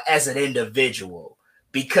as an individual,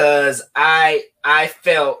 because I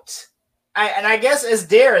felt, and I guess as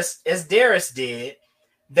Darius did,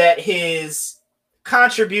 that his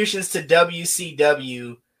contributions to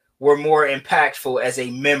WCW were more impactful as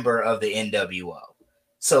a member of the NWO.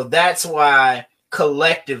 So that's why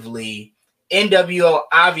collectively NWO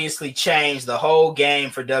obviously changed the whole game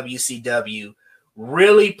for WCW,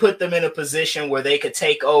 really put them in a position where they could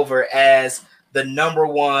take over as the number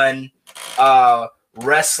 1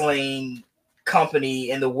 wrestling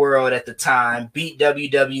company in the world at the time, beat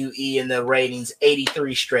WWE in the ratings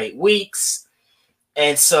 83 straight weeks.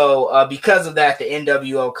 And so because of that, the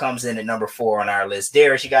NWO comes in at number 4 on our list.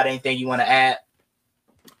 Darius, you got anything you want to add?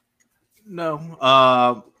 No.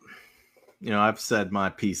 I've said my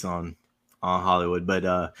piece on Hollywood,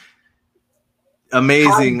 but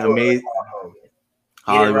amazing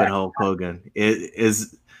Hollywood Hulk Hogan. It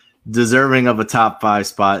is deserving of a top 5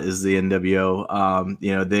 spot is the NWO.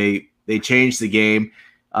 They changed the game.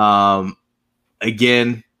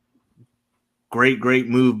 Again, great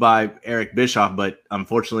move by Eric Bischoff, but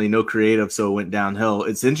unfortunately no creative, so it went downhill.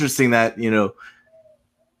 It's interesting that,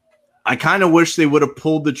 I kind of wish they would have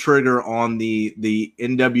pulled the trigger on the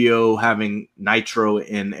NWO having Nitro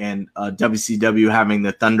and WCW having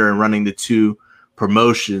the Thunder and running the 2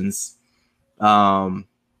 promotions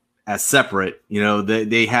as separate.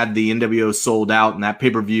 They had the NWO sold out, and that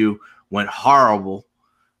pay-per-view went horrible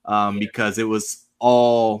because it was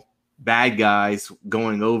all bad guys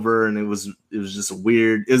going over, and it was just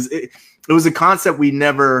weird. It was a concept we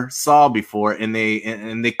never saw before, and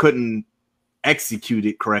they couldn't execute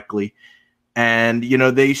it correctly. And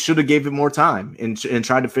they should have gave it more time and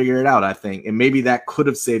tried to figure it out, I think. And maybe that could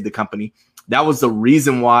have saved the company. That was the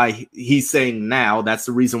reason why he's saying now that's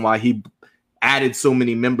the reason why he added so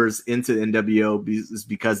many members into the NWO, is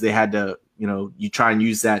because they had to, you try and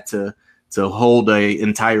use that to hold a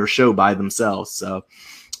entire show by themselves. So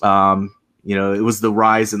it was the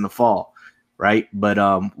rise and the fall, right? But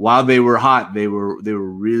while they were hot, they were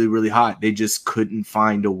really, really hot. They just couldn't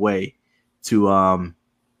find a way to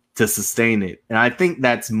sustain it. And I think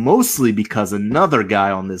that's mostly because another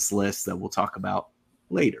guy on this list that we'll talk about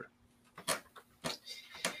later.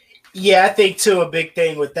 Yeah, I think too a big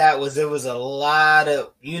thing with that was there was a lot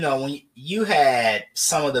of, when you had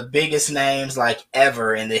some of the biggest names like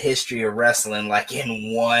ever in the history of wrestling, like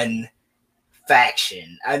in one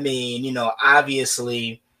faction. I mean,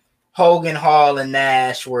 obviously Hogan, Hall, and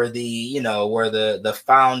Nash were the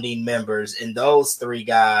founding members, and those 3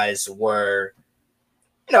 guys were,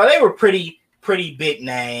 they were pretty big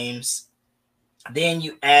names. Then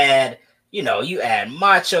you add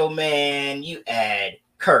Macho Man, you add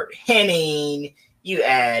Kurt Hennig, you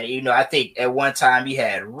add, I think at one time you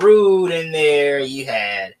had Rude in there, you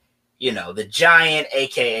had, the Giant,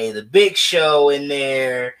 aka the Big Show, in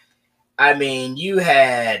there. I mean, you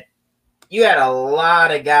had a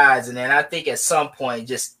lot of guys in there. And I think at some point,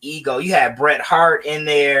 just ego. You had Bret Hart in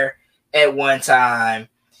there at one time.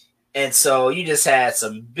 And so you just had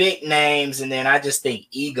some big names. And then I just think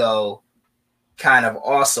ego kind of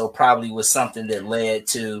also probably was something that led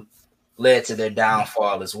to their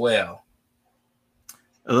downfall as well.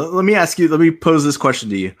 Let me pose this question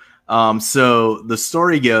to you. So the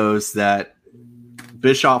story goes that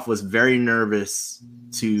Bischoff was very nervous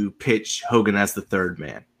to pitch Hogan as the 3rd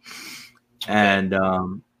man. And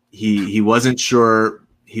he wasn't sure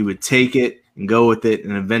he would take it. and go with it.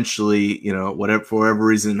 And eventually, whatever, for whatever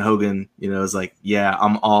reason, Hogan, is like, yeah,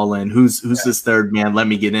 I'm all in. Who's this third man? Let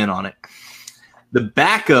me get in on it. The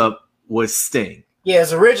backup was Sting. Yeah, it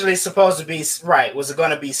was originally supposed to be right. Was it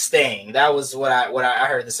going to be Sting? That was what I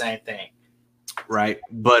heard the same thing. Right,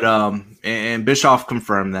 but and Bischoff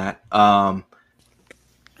confirmed that.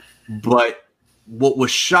 But what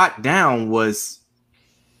was shot down was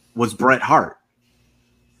Bret Hart.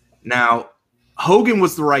 Now, Hogan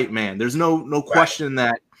was the right man. There's no question in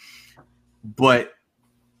that. But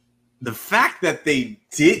the fact that they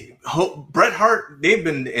did Bret Hart, they've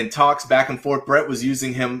been in talks back and forth. Bret was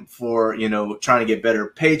using him for, trying to get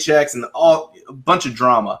better paychecks and a bunch of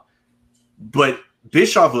drama. But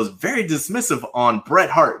Bischoff was very dismissive on Bret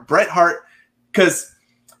Hart. Bret Hart, because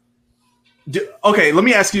okay, let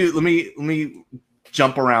me ask you. Let me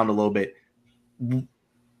jump around a little bit,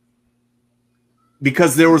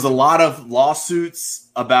 because there was a lot of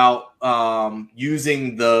lawsuits about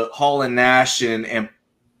using the Hall and Nash and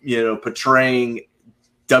portraying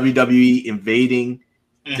WWE invading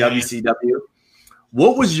WCW.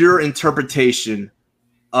 What was your interpretation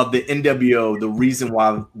of the NWO? The reason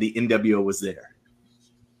why the NWO was there?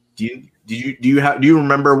 Do you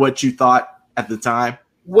remember what you thought at the time?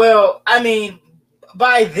 Well, I mean,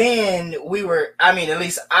 by then at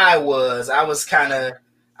least I was kind of,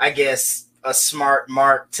 I guess, a smart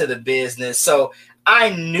mark to the business. So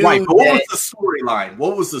I knew. Right, but what was the storyline?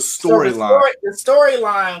 What was the storyline? The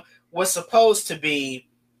storyline was supposed to be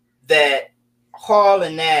that Hall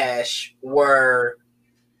and Nash were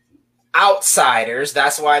outsiders.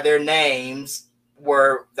 That's why their names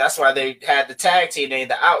that's why they had the tag team name,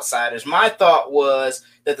 the Outsiders. My thought was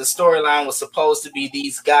that the storyline was supposed to be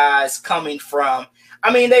these guys coming from,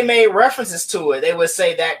 they made references to it. They would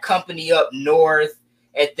say that company up north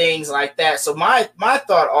and things like that. So my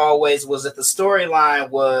thought always was that the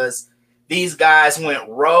storyline was these guys went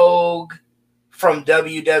rogue from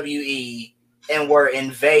WWE and were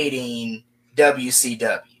invading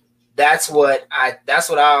WCW. That's what I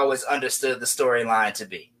always understood the storyline to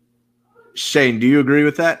be. Shane, do you agree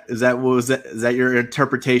with that? Is that your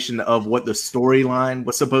interpretation of what the storyline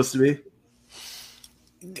was supposed to be?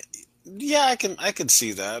 Yeah, I can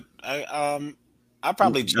see that. I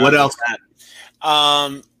probably what else?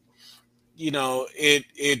 That.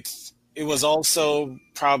 It was also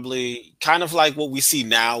probably kind of like what we see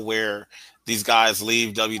now, where these guys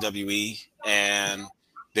leave WWE and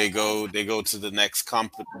they go to the next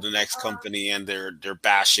company and they're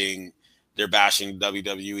bashing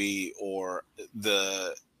WWE or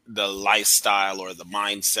the lifestyle or the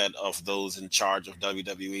mindset of those in charge of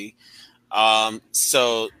WWE.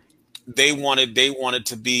 So they wanted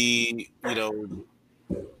to be,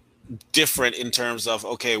 different in terms of,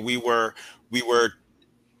 okay, we were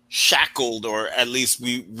shackled, or at least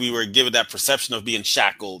we were given that perception of being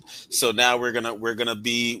shackled. So now we're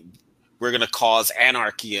gonna cause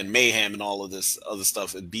anarchy and mayhem and all of this other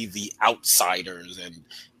stuff and be the outsiders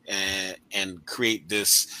and create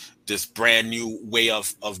this brand new way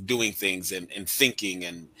of doing things and thinking,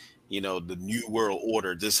 and the new world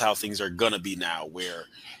order. This is how things are gonna be now, where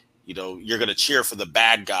you're gonna cheer for the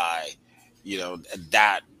bad guy,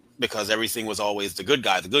 that because everything was always the good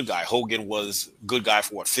guy. Hogan was good guy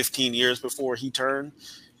for 15 years before he turned,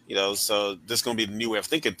 so this is gonna be the new way of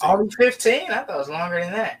thinking thing. Only 15? I thought it was longer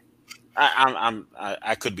than that.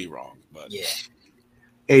 I could be wrong, but yeah,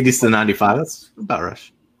 80s to 95. That's about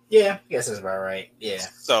right. Yeah, I guess that's about right. Yeah.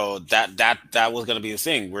 So that was going to be the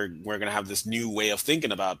thing. We're going to have this new way of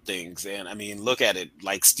thinking about things, and look at it.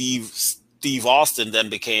 Like Steve Austin then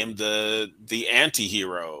became the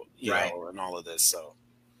anti-hero, right, and all of this. So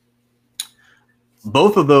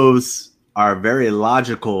both of those are very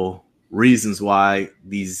logical reasons why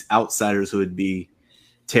these outsiders would be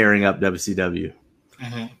tearing up WCW.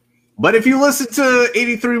 Mm-hmm. But if you listen to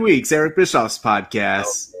 83 Weeks, Eric Bischoff's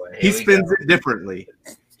podcast, he spins it differently.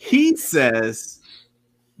 He says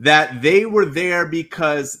that they were there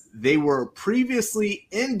because they were previously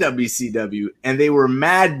in WCW and they were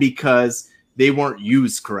mad because they weren't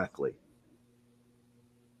used correctly.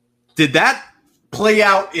 Did that play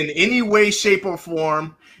out in any way, shape, or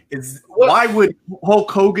form? Why would Hulk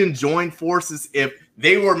Hogan join forces if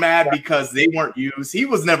they were mad because they weren't used? He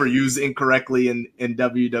was never used incorrectly in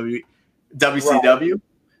WCW. Right.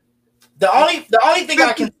 The only thing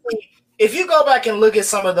I can see, if you go back and look at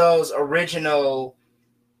some of those original,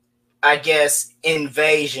 I guess,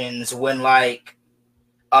 invasions when Hall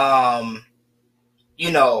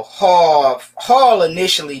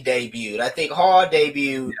initially debuted. I think Hall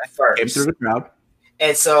debuted first. Came through the crowd.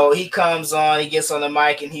 And so he comes on, he gets on the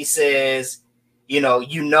mic and he says,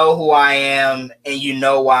 you know who I am and you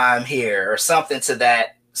know why I'm here, or something to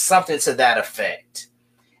that effect.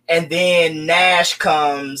 And then Nash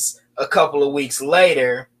comes a couple of weeks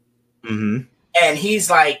later, Mm-hmm. and he's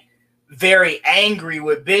like very angry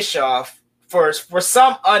with Bischoff for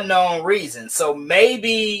some unknown reason. So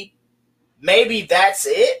maybe that's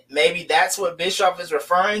it. Maybe that's what Bischoff is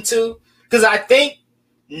referring to. Because I think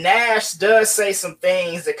Nash does say some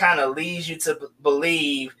things that kind of leads you to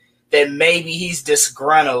believe that maybe he's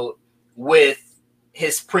disgruntled with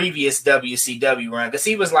his previous WCW run. Because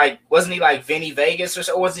he was like, wasn't he like Vinny Vegas or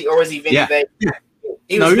so? Or was he Vinny Vegas? Yeah.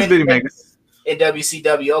 He was Vinny Vegas in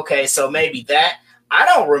WCW. Okay, so maybe that. I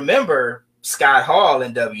don't remember Scott Hall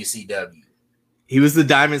in WCW. He was the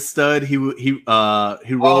Diamond Stud. He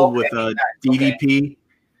rolled with DDP.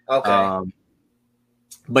 Okay.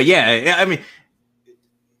 But yeah, I mean,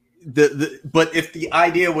 but if the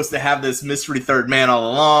idea was to have this mystery third man all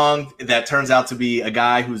along, that turns out to be a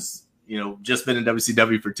guy who's just been in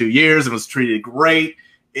WCW for 2 years and was treated great,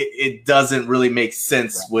 it doesn't really make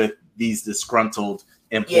sense with these disgruntled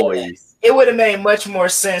employees. Yeah, it would have made much more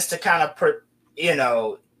sense to kind of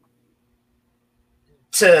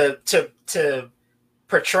to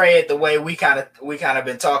portray it the way we kind of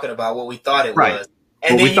been talking about what we thought it was,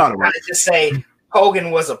 and then you kind of just say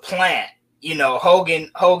Hogan was a plant.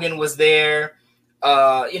 Hogan was there,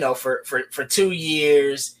 for 2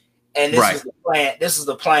 years, and this was the plan. This was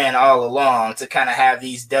the plan all along, to kind of have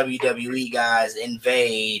these WWE guys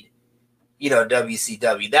invade,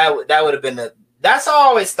 WCW. That would have been that's how I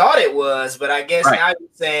always thought it was, but I guess now you're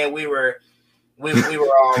saying we were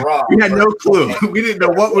all wrong. We had no clue. We didn't know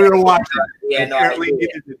what we were watching. Yeah, no idea.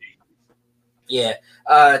 Yeah.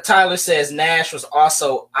 Tyler says Nash was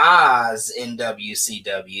also Oz in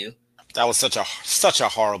WCW. That was such a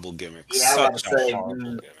horrible gimmick. Yeah,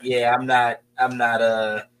 yeah, I'm not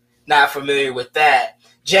familiar with that.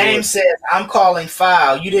 James says, I'm calling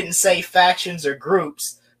foul. You didn't say factions or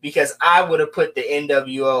groups, because I would have put the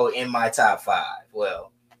NWO in my top 5.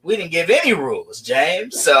 Well, we didn't give any rules,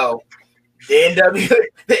 James. So the NWO,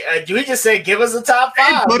 we just said give us a top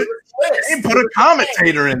 5. They put a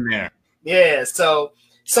commentator in there. Yeah, so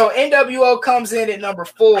NWO comes in at number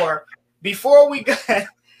 4. Before we go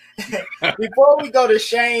to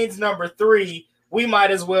Shane's number 3, we might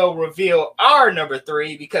as well reveal our number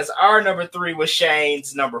 3, because our number 3 was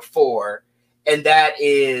Shane's number 4, and that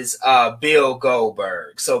is Bill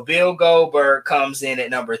Goldberg. So Bill Goldberg comes in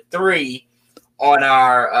at number 3 on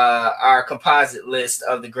our composite list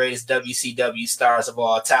of the greatest WCW stars of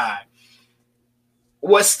all time.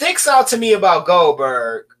 What sticks out to me about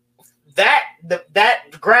Goldberg, that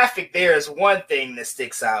graphic there is one thing that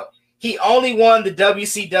sticks out. He only won the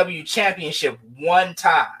WCW championship one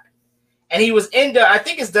time. And he was I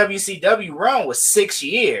think his WCW run was 6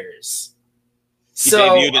 years. He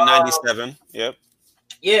debuted in 97. Yep.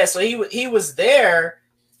 Yeah, so he was there.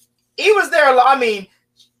 He was there a lot. I mean,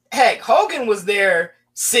 heck, Hogan was there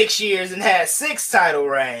 6 years and had 6 title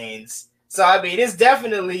reigns. So I mean, he's had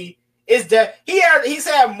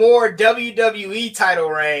more WWE title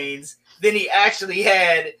reigns than he actually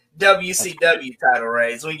had WCW title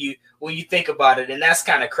reigns when you think about it, and that's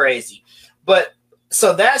kind of crazy. But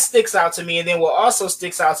so that sticks out to me, and then what also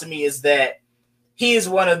sticks out to me is that he is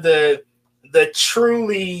one of the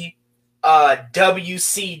truly WCW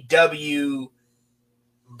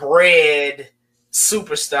bred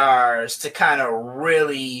superstars to kind of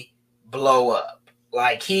really blow up.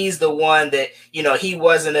 Like, he's the one that, he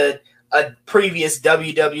wasn't a previous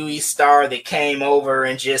WWE star that came over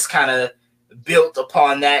and just kind of built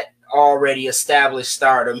upon that already established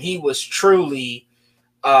stardom. He was truly,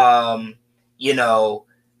 a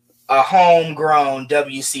homegrown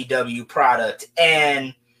WCW product.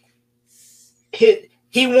 And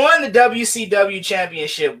he won the WCW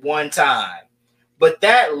championship one time, but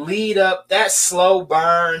that lead up, that slow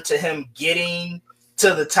burn to him getting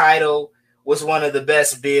to the title was one of the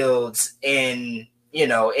best builds in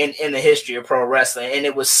the history of pro wrestling. And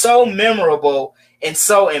it was so memorable and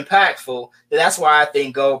so impactful that's why I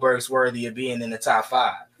think Goldberg's worthy of being in the top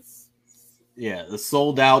 5. Yeah, the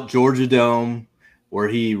sold out Georgia Dome, where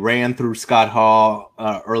he ran through Scott Hall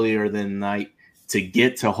earlier in the night to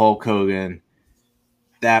get to Hulk Hogan.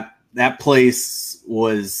 That place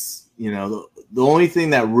was, the only thing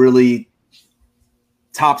that really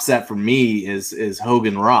tops that for me is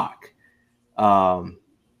Hogan Rock. I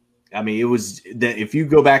mean, it was that if you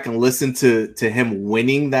go back and listen to him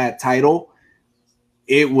winning that title,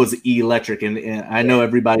 it was electric. And I know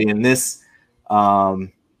everybody in this,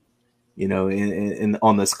 in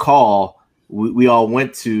on this call, we all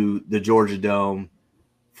went to the Georgia Dome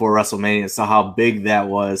for WrestleMania, saw how big that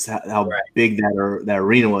was, how Right. big that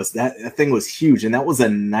arena was. That thing was huge, and that was a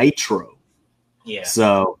Nitro. Yeah.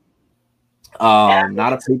 So,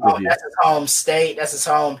 not a pay-per-view. That's his home state. That's his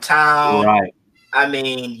hometown. Right. I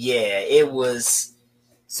mean, yeah, it was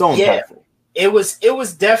So impactful. It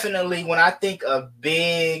was definitely, when I think of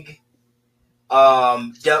biggest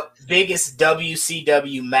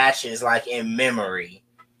WCW matches like in memory,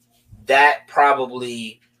 that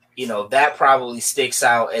probably sticks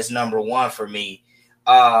out as number one for me.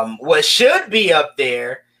 What should be up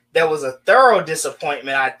there that was a thorough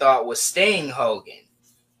disappointment, I thought, was Sting Hogan.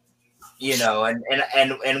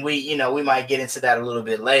 And we might get into that a little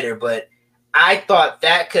bit later, but I thought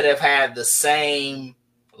that could have had the same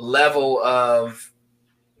level of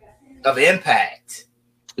impact.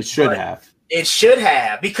 It should have. It should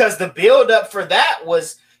have, because the build up for that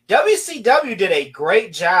was WCW did a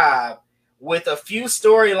great job with a few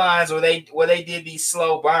storylines where they did these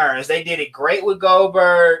slow burns. They did it great with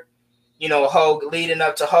Goldberg, Hogan, leading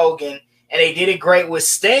up to Hogan, and they did it great with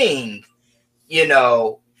Sting,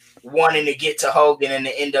 wanting to get to Hogan and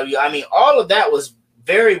the NW. I mean, all of that was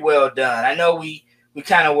very well done. I know we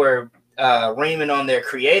kind of were reaming on their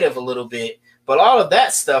creative a little bit, but all of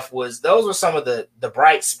that stuff those were some of the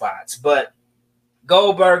bright spots. But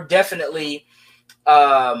Goldberg definitely,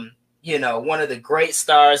 one of the great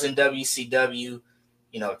stars in WCW.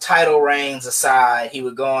 Title reigns aside, he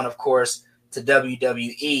would go on, of course, to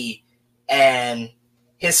WWE, and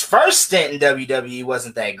his first stint in WWE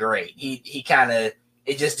wasn't that great. He kind of,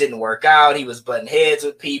 it just didn't work out. He was butting heads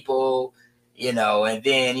with people, and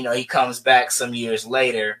then, he comes back some years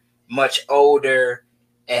later, much older,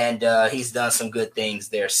 and he's done some good things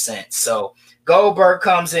there since. So Goldberg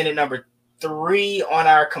comes in at number 3 on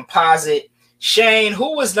our composite. Shane,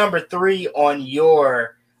 who was number 3 on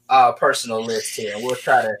your personal list here? And we'll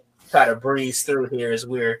try to breeze through here as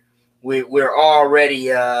we're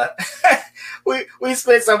already we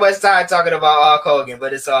spent so much time talking about Hulk Hogan,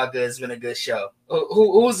 but it's all good. It's been a good show.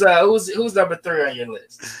 Who's number 3 on your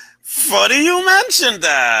list? Funny you mentioned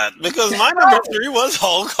that, because my number 3 was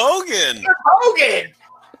Hulk Hogan. Hogan.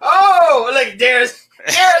 Oh, look, there's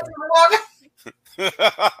walking.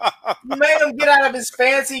 You made him get out of his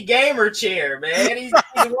fancy gamer chair, man. He's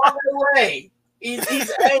walking away.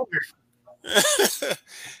 He's angry.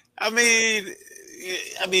 I mean,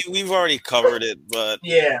 we've already covered it, but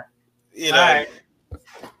yeah, right.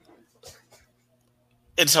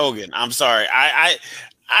 It's Hogan. I'm sorry.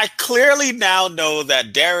 I clearly now know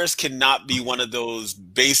that Darius cannot be one of those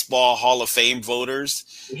baseball Hall of Fame voters.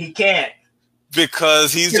 He can't,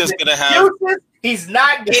 because he's just gonna have. He's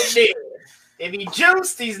not getting in. If he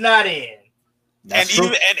juiced, he's not in. And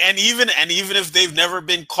even if they've never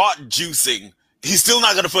been caught juicing, he's still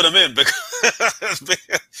not going to put him in because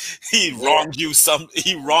he wronged you.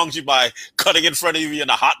 He wronged you by cutting in front of you in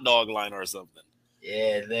a hot dog line or something.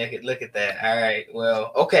 Yeah, look at that. All right,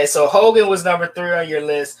 well, okay. So Hogan was number 3 on your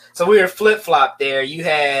list. So we were flip flop there. You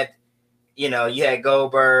had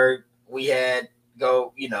Goldberg. We had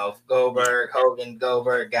Goldberg, Hogan,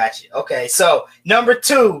 Goldberg. Got you. Okay, so number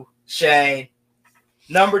 2. Shane,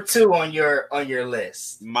 number 2 on your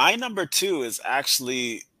list. My number 2 is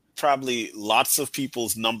actually probably lots of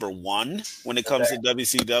people's number 1 when it comes to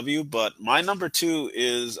WCW, but my number 2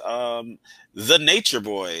 is the Nature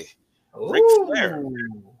Boy, Ric Flair.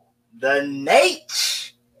 The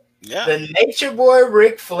Nature Boy,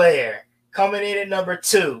 Ric Flair, coming in at number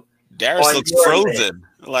 2. Darius looks frozen.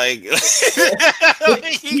 List. Like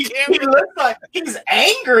he looks like he's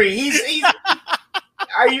angry. He's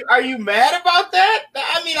Are you mad about that?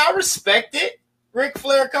 I mean, I respect it. Ric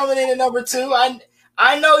Flair coming in at number 2.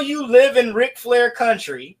 I know you live in Ric Flair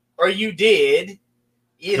country, or you did.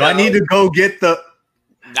 Do I need to go get the?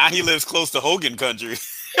 Now he lives close to Hogan country.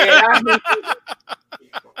 Now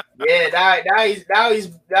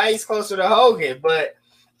he's closer to Hogan. But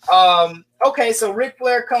okay, so Ric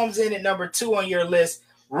Flair comes in at number 2 on your list.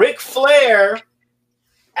 Ric Flair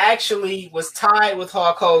actually was tied with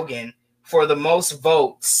Hulk Hogan for the most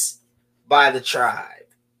votes by the tribe.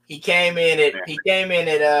 He came in at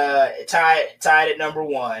tied at number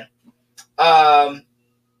 1. I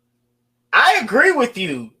agree with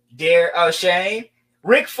you, dear Shane.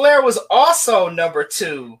 Ric Flair was also number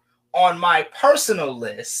 2 on my personal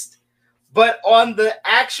list, but on the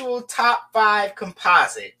actual top 5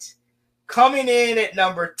 composite, coming in at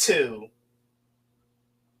number 2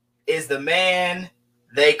 is the man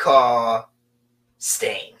they call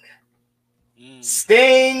Sting.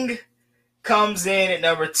 Sting comes in at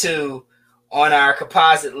number 2 on our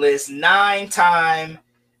composite list. 9-time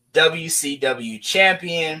WCW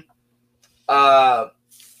champion.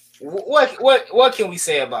 what can we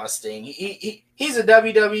say about Sting? He's a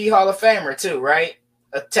WWE Hall of Famer too, right?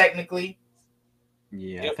 Technically.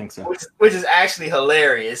 Yeah, I think so. Which is actually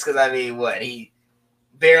hilarious because I mean, he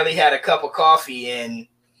barely had a cup of coffee in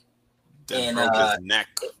broke his neck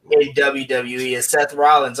in WWE, and Seth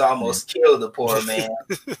Rollins almost killed the poor man.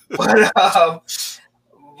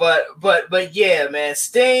 but yeah, man,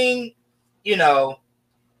 Sting.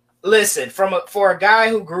 Listen, for a guy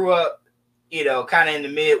who grew up, kind of in the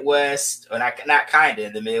Midwest, or not kind of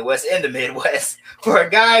in the Midwest, for a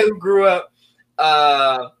guy who grew up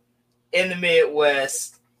in the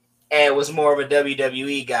Midwest and was more of a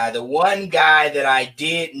WWE guy, the one guy that I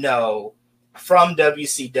did know from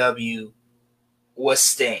WCW was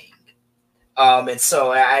Sting. And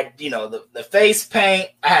so the face paint,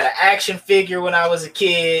 I had an action figure when I was a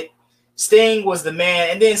kid. Sting was the man.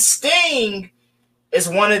 And then Sting is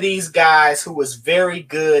one of these guys who was very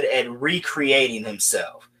good at recreating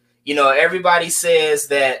himself. Everybody says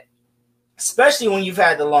that, especially when you've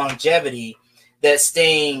had the longevity that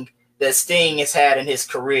Sting has had in his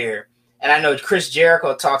career. And I know Chris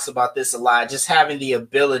Jericho talks about this a lot, just having the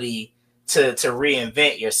ability to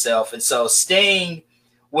reinvent yourself. And so Sting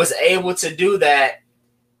was able to do that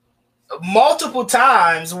multiple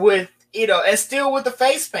times with, and still with the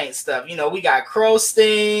face paint stuff. We got Crow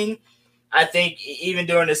Sting. I think even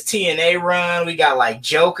during this TNA run, we got like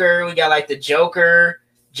Joker. We got like the Joker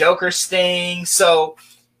Sting. So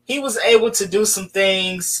he was able to do some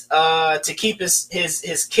things to keep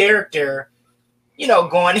his character,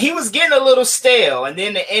 going. He was getting a little stale, and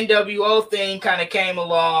then the NWO thing kind of came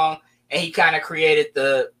along, and he kind of created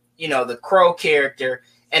the Crow character.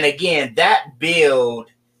 And again, that build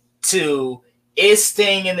to, is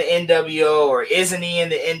Sting in the NWO or isn't he in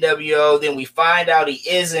the NWO? Then we find out he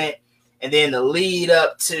isn't. And then the lead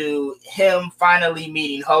up to him finally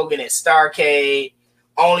meeting Hogan at Starrcade,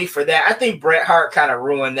 only for that. I think Bret Hart kind of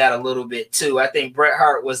ruined that a little bit too. I think Bret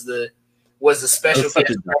Hart was the special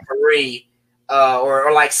guest referee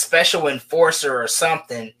or like special enforcer or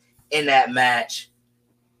something in that match.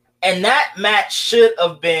 And that match should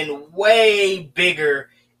have been way bigger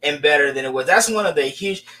and better than it was. That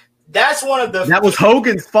was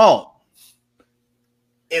Hogan's fault.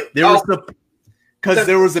 Because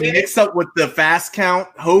there was a mix-up with the fast count.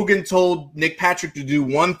 Hogan told Nick Patrick to do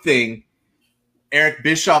one thing. Eric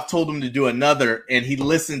Bischoff told him to do another, and he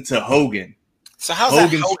listened to Hogan. So how's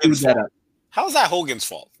that Hogan's fault? How's that Hogan's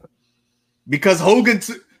fault? Because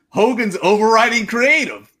Hogan's overriding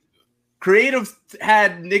creative. Creative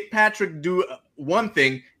had Nick Patrick do one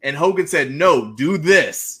thing, and Hogan said, "No, do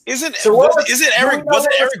this." Wasn't Eric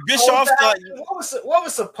Bischoff? What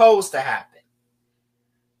was supposed to happen?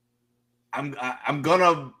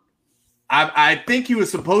 I think he was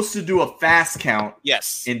supposed to do a fast count.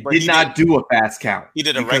 Yes, and did not do a fast count. He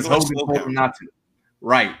did a regular Hogan told him not to.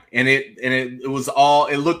 Right, and it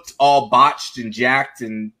looked all botched and jacked,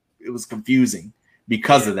 and it was confusing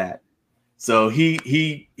because of that. So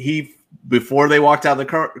he before they walked out the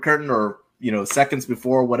curtain, or seconds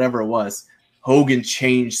before, whatever it was, Hogan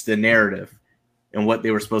changed the narrative and what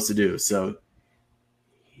they were supposed to do. So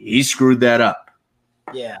he screwed that up.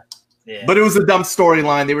 Yeah. Yeah. But it was a dumb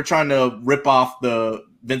storyline. They were trying to rip off the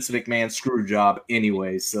Vince McMahon screw job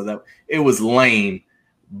anyway, so that it was lame.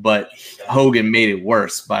 But Hogan made it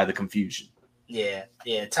worse by the confusion. Yeah.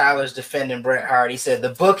 Tyler's defending Bret Hart. He said the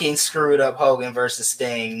booking screwed up Hogan versus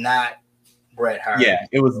Sting, not Bret Hart. Yeah,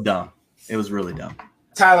 it was dumb. It was really dumb.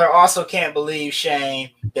 Tyler also can't believe, Shane,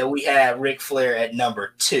 that we have Ric Flair at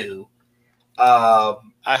number 2. I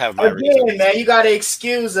have my reasons. Man, you got to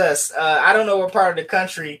excuse us. I don't know what part of the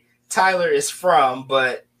country Tyler is from,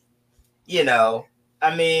 but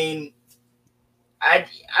I mean, I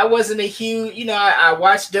wasn't a huge, I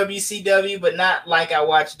watched WCW, but not like I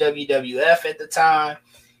watched WWF at the time.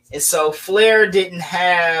 And so Flair didn't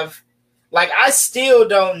have, like, I still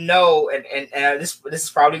don't know, and this is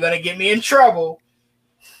probably going to get me in trouble.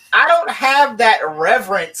 I don't have that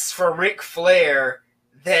reverence for Ric Flair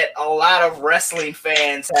that a lot of wrestling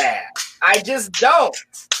fans have. I just don't.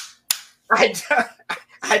 I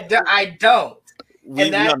don't.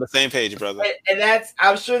 We're on the same page, brother. And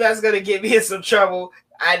I'm sure that's going to get me in some trouble.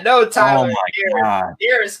 I know Tyler. Oh my God.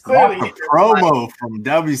 There is clearly a promo from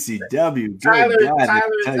WCW. Tyler is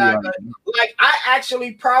not gonna, like, I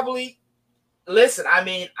actually probably listen. I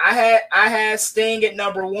mean, I had Sting at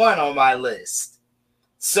number 1 on my list.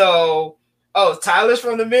 So, Tyler's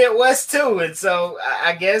from the Midwest too, and so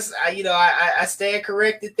I guess I stand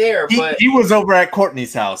corrected there. But he was over at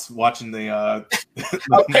Courtney's house watching the.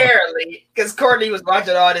 Apparently, because Courtney was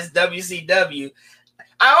watching all this WCW.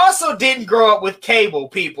 I also didn't grow up with cable,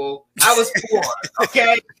 people. I was poor,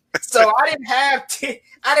 okay? So I didn't have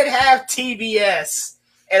TBS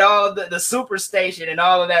and all the Superstation and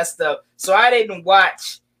all of that stuff. So I didn't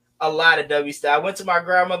watch a lot of WCW. I went to my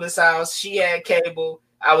grandmother's house. She had cable.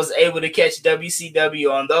 I was able to catch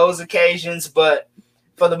WCW on those occasions, but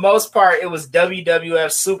for the most part, it was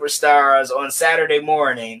WWF Superstars on Saturday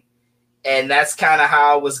morning, and that's kind of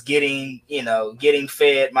how I was getting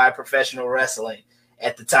fed my professional wrestling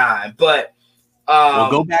at the time. But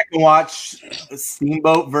we'll go back and watch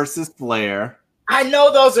Steamboat versus Flair. I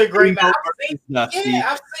know those are great matches.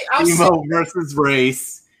 Yeah, I've Steamboat versus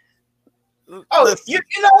Race. Oh, you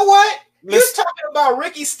know what? You're talking about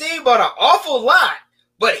Ricky Steamboat an awful lot,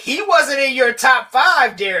 but he wasn't in your top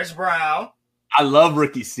 5, Darius Brown. I love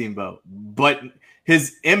Ricky Steamboat, but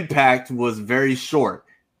his impact was very short.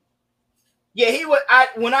 Yeah, he was.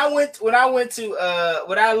 When I looked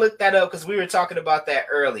that up because we were talking about that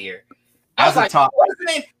earlier. I was like,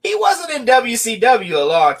 he wasn't in WCW a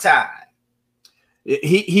long time.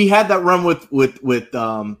 He had that run with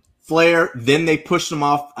Flair. Then they pushed him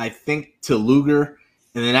off, I think, to Luger,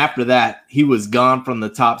 and then after that, he was gone from the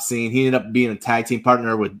top scene. He ended up being a tag team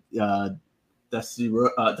partner with Dustin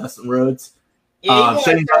Rhodes. Yeah,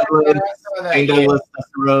 Shane Douglas, Dustin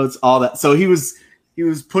Rhodes, all that. So he was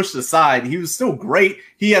pushed aside. He was still great.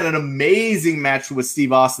 He had an amazing match with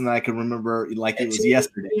Steve Austin that I can remember like it was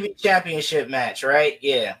yesterday. TV championship match, right?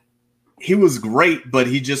 Yeah. He was great, but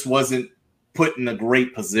he just wasn't put in a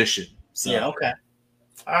great position. So. Yeah, okay.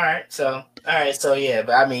 All right, so yeah,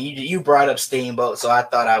 but I mean, you brought up Steamboat, so I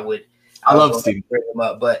thought I love Steamboat. Bring him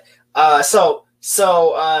up, but so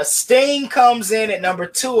Sting comes in at number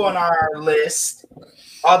 2 on our list,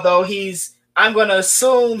 although I'm going to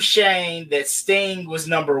assume, Shane, that Sting was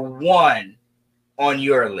number 1 on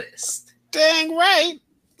your list. Dang right.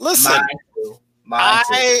 Listen, Mine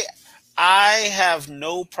too. I have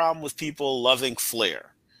no problem with people loving Flair.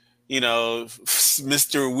 You know,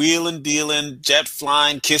 Mr. Wheelin' Dealin', Jet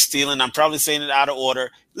Flying, Kiss Stealing. I'm probably saying it out of order.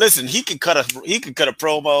 Listen, he could cut a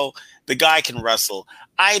promo. The guy can wrestle.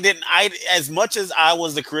 As much as I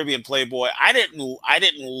was the Caribbean Playboy, I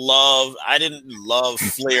didn't love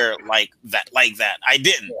Flair like that. I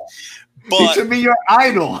didn't. But he should be your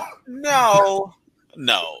idol. No.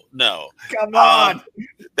 Come on.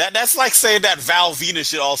 That's like saying that Val Venus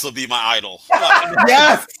should also be my idol.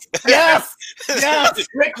 Yes.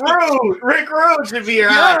 Rick Rude should be your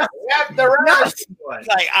idol.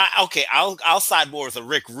 Like, I'll side more with a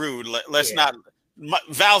Rick Rude. Let's not.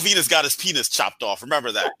 Val Venus got his penis chopped off.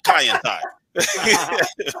 Remember that? Cayenne time.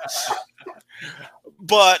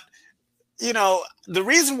 But, the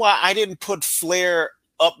reason why I didn't put Flair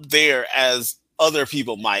up there as other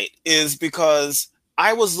people might is because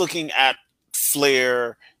I was looking at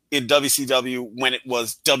Flair in WCW when it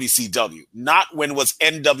was WCW, not when it was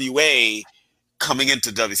NWA coming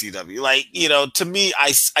into WCW. Like, to me,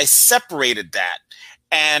 I separated that.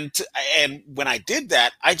 And when I did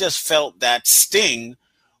that, I just felt that Sting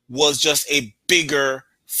was just a bigger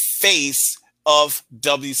face of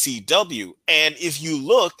WCW. And if you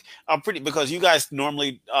look, because you guys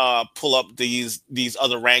normally pull up these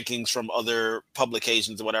other rankings from other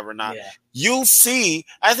publications or whatever not, you'll see,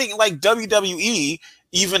 I think like WWE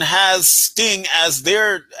even has Sting as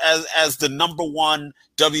as the number 1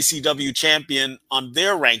 WCW champion on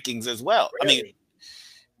their rankings as well. Really? I mean,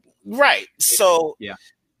 right. So yeah,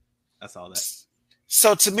 that's all that.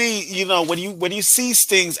 So to me, when you see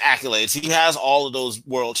Sting's accolades, he has all of those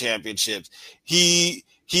world championships. He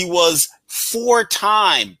was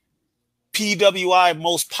 4-time PWI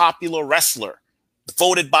most popular wrestler,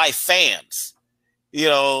 voted by fans.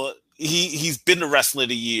 He's been the wrestler of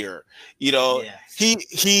the year. He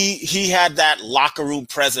had that locker room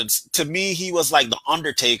presence. To me, he was like the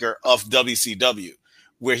Undertaker of WCW,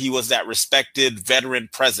 where he was that respected veteran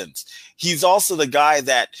presence. He's also the guy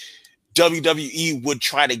that WWE would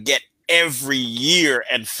try to get every year,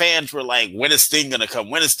 and fans were like, when is Sting gonna come?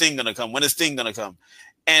 When is Sting gonna come? When is Sting gonna come?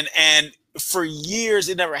 And for years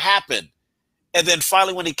it never happened. And then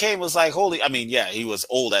finally when he came, it was like, he was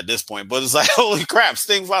old at this point, but it's like, holy crap,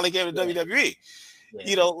 Sting finally came to WWE.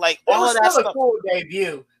 Yeah. All of that stuff. A cool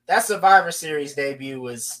debut. That Survivor Series debut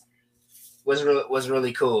was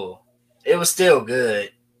really cool. It was still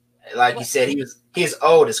good. Like you said, he's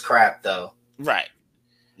old as crap though. Right.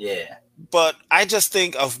 Yeah. But I just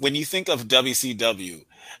think of, when you think of WCW,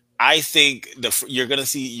 I think you're going to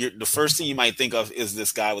see the first thing you might think of is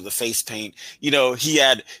this guy with the face paint. He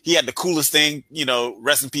had the coolest thing,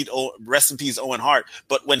 rest in peace Owen Hart.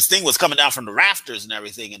 But when Sting was coming down from the rafters and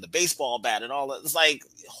everything and the baseball bat and all that, it's like,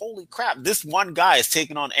 holy crap, this one guy is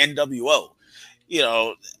taking on NWO.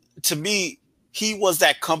 To me, he was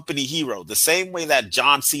that company hero, the same way that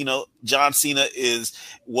John Cena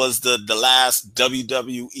was the last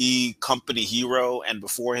WWE company hero, and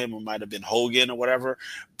before him it might have been Hogan or whatever.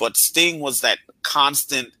 But Sting was that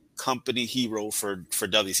constant company hero for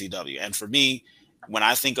WCW. And for me, when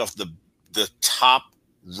I think of the top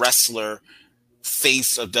wrestler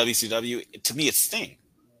face of WCW, to me it's Sting.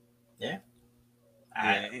 Yeah.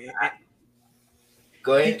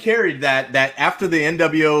 Go ahead. He carried that after the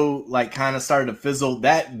NWO like kind of started to fizzle,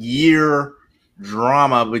 that year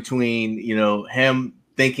drama between, you know, him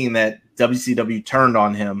thinking that WCW turned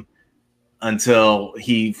on him until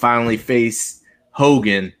he finally faced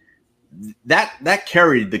Hogan, that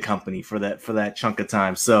carried the company for that chunk of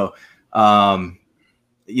time. So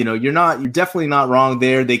you know, you're definitely not wrong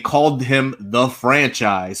there. They called him the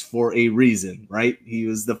franchise for a reason, right? He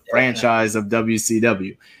was the franchise of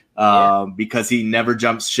WCW. Because he never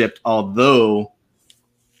jumped ship, although,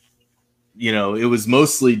 you know, it was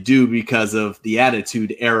mostly due because of the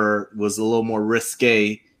Attitude Era was a little more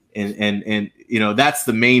risque, and you know, that's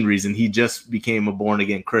the main reason. He just became a born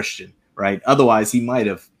again Christian, right? Otherwise, he might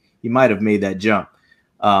have made that jump,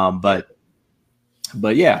 but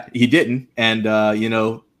yeah, he didn't, and you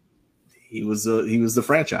know, he was the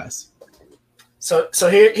franchise. So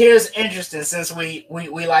here's interesting, since we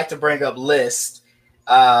like to bring up lists.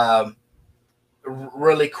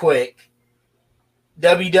 Really quick,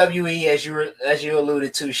 WWE, as you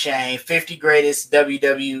alluded to, Shane, 50 greatest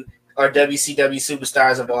WCW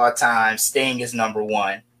superstars of all time. Sting is number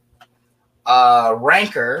 1.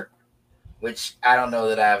 Ranker, which I don't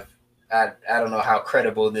know that I don't know how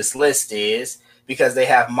credible this list is, because they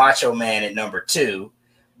have Macho Man at number 2,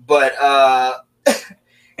 but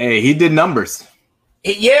hey, he did numbers.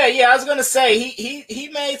 Yeah, I was gonna say he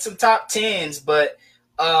made some top 10s, but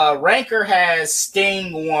Ranker has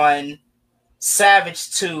Sting 1,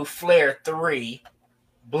 Savage 2, Flair 3.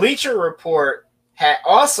 Bleacher Report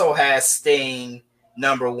also has Sting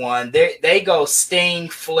number 1. They go Sting,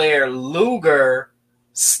 Flair, Luger,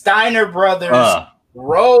 Steiner Brothers,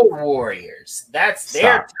 Road Warriors. That's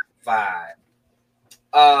their top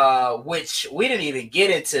 5. Which we didn't even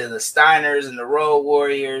get into the Steiners and the Road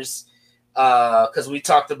Warriors. Because I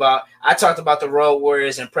talked about the Road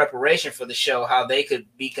Warriors in preparation for the show, how they could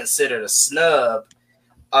be considered a snub.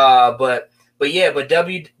 But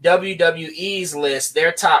WWE's list,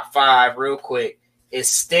 their top 5, real quick, is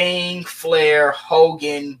Sting, Flair,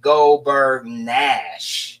 Hogan, Goldberg,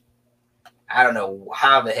 Nash. I don't know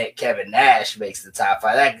how the heck Kevin Nash makes the top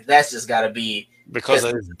 5. That's just got to be because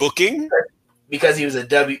of his booking. Because he was a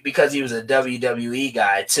WWE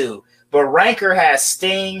guy too. But Ranker has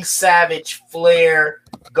Sting, Savage, Flair,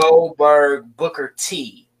 Goldberg, Booker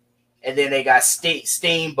T. And then they got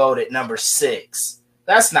Steamboat at number 6.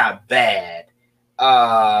 That's not bad.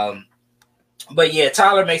 But yeah,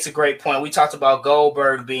 Tyler makes a great point. We talked about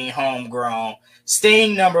Goldberg being homegrown.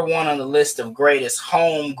 Sting number 1 on the list of greatest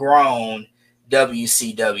homegrown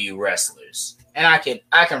WCW wrestlers. And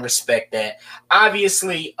I can respect that.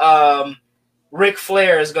 Obviously, Ric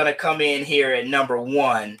Flair is going to come in here at number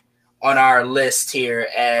 1 on our list here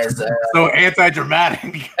as so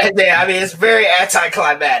anti-dramatic. Yeah, I mean, it's very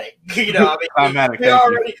anticlimactic. You know, I mean,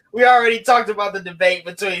 we already talked about the debate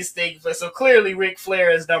between Sting, so clearly Ric Flair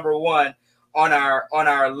is number 1 on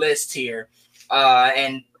our list here.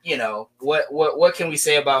 And you know, what can we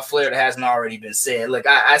say about Flair that hasn't already been said? Look,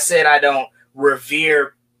 I said I don't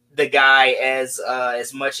revere the guy as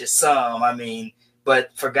much as some. I mean, but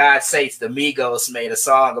for God's sakes, the Migos made a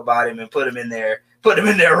song about him and put him in their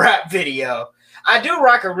rap video. I do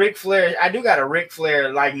rock a Ric Flair. I do got a Ric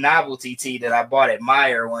Flair like novelty tee that I bought at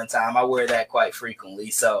Meijer one time. I wear that quite frequently.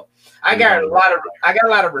 So I got a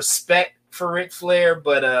lot of respect for Ric Flair,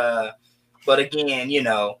 but again, you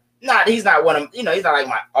know, he's not one of, you know, he's not like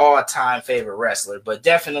my all-time favorite wrestler, but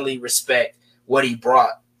definitely respect what he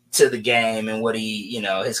brought to the game and what he, you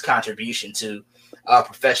know, his contribution to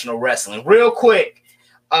professional wrestling. Real quick,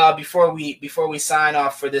 before we sign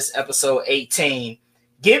off for this episode 18,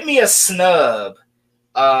 give me a snub,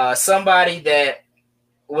 somebody that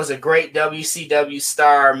was a great WCW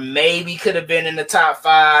star, maybe could have been in the top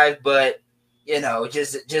 5, but you know,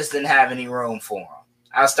 just didn't have any room for him.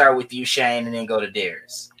 I'll start with you, Shane, and then go to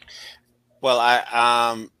Darius. Well,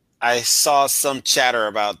 I saw some chatter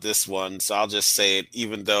about this one, so I'll just say it,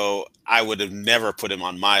 even though I would have never put him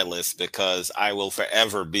on my list because I will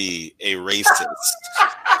forever be a racist.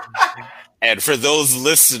 And for those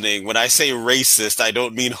listening, when I say racist, I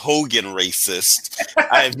don't mean Hogan racist.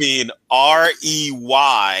 I mean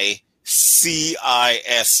REY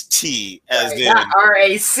as right, in not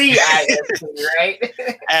RACIST, right?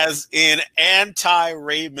 as in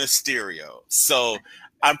anti-Rey Mysterio. So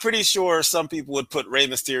I'm pretty sure some people would put Rey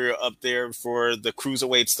Mysterio up there for the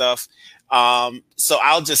cruiserweight stuff. So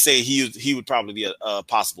I'll just say he would probably be a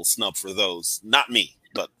possible snub for those. Not me,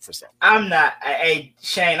 but for some. I'm not. Hey,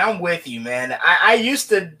 Shane, I'm with you, man. I used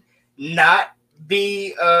to not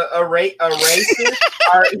be a racist.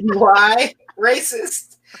 R-E-Y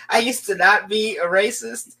racist. I used to not be a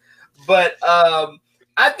racist, but I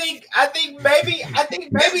think maybe I'm a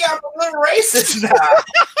little racist now.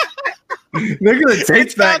 They're gonna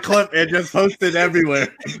take that clip and just post it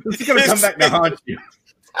everywhere. It's gonna come back to haunt you.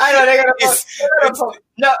 I know they're gonna post.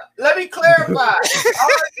 No, let me clarify.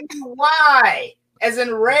 R-E-Y. As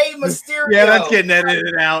in Rey Mysterio. Yeah, that's getting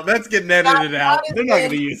edited out. They're not going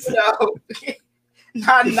to use it.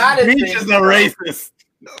 Not as He's just a racist.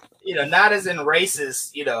 Not as in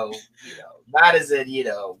racist. Not as in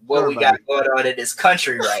what we got going on in this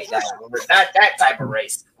country right now. Not that type of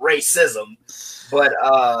racism. But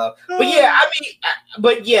yeah,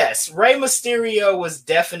 but yes, Rey Mysterio was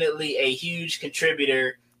definitely a huge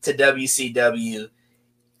contributor to WCW.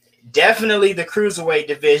 Definitely the cruiserweight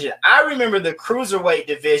division. I remember the cruiserweight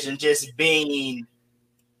division just being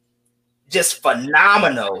just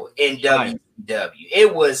phenomenal in WCW.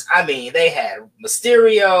 It was, they had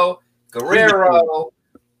Mysterio, Guerrero,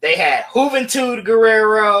 they had Juventud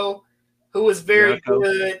Guerrero, who was very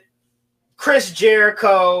good, Chris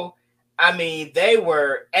Jericho. They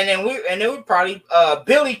were, and they were probably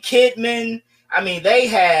Billy Kidman. They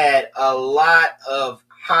had a lot of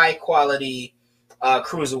high quality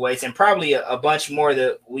cruiserweights, and probably a bunch more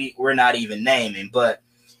that we're not even naming. But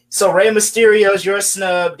so Rey Mysterio's your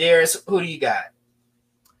snub, Darius. Who do you got?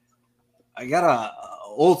 I got a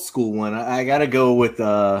old school one. I got to go with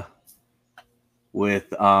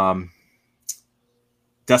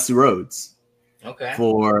Dusty Rhodes. Okay.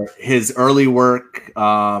 For his early work,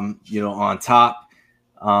 on top,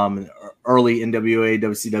 early NWA,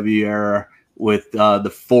 WCW era with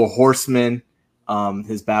the Four Horsemen,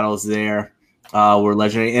 his battles there. Were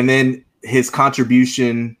legendary, and then his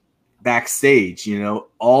contribution backstage.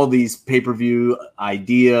 All these pay-per-view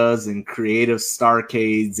ideas and creative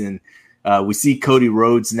starcades, and we see Cody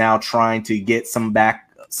Rhodes now trying to get some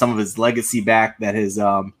of his legacy back that his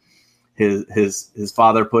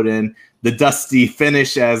father put in. The Dusty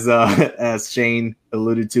finish, as Shane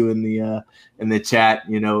alluded to in the chat.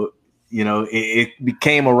 It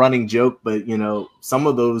became a running joke, but some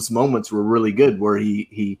of those moments were really good where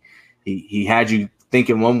he had you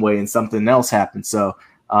thinking one way and something else happened. So,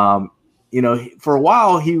 for a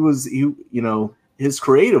while his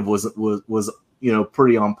creative was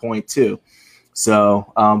pretty on point too.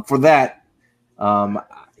 So, for that,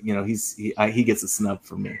 he gets a snub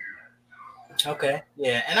from me. Okay.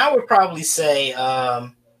 Yeah. And I would probably say,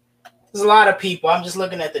 there's a lot of people, I'm just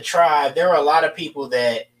looking at the tribe. There were a lot of people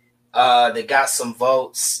that got some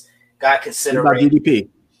votes, got consideration. DDP.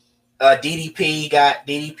 DDP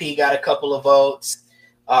got a couple of votes.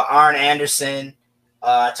 Arn Anderson.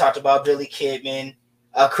 I talked about Billy Kidman.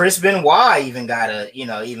 Chris Benoit even got a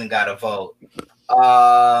vote.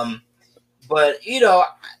 But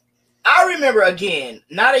I remember, again,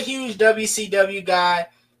 not a huge WCW guy.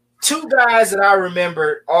 Two guys that I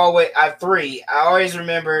remembered three. I always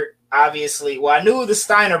remembered, obviously. Well, I knew who the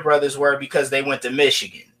Steiner brothers were because they went to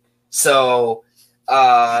Michigan. So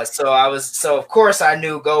of course I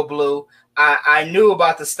knew Go Blue. I knew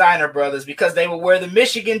about the Steiner brothers because they would wear the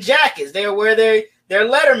Michigan jackets. They would wear their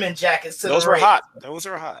Letterman jackets. Those were hot. Those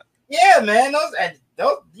are hot. Yeah, man.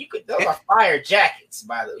 Those are fire jackets.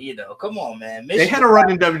 By the come on, man. They had a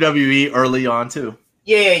run in WWE early on too.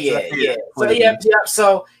 Yeah.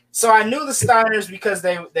 So I knew the Steiners because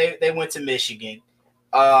they went to Michigan.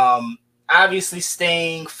 Obviously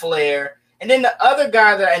Sting, Flair. And then the other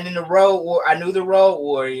guy I knew the Road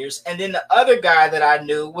Warriors. And then the other guy that I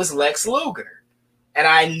knew was Lex Luger. And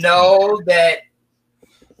I know that,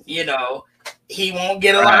 he won't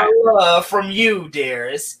get a lot of love from you,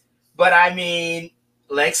 Darius. But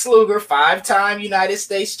Lex Luger, 5-time United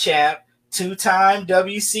States champ, 2-time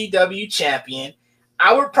WCW champion.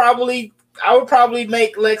 I would probably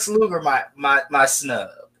make Lex Luger my snub.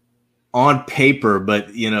 On paper, but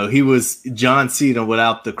he was John Cena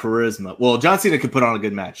without the charisma. Well, John Cena could put on a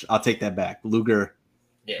good match. I'll take that back. Luger,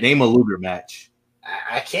 name a Luger match.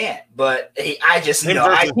 I can't, but he was just a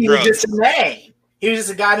name. He was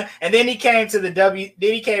just a guy, and then he came to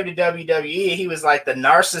WWE. He was like the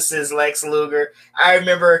narcissist Lex Luger. I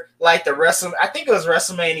remember I think it was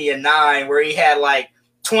WrestleMania 9 where he had like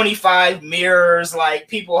 25 mirrors, like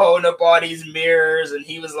people holding up all these mirrors, and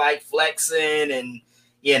he was like flexing, and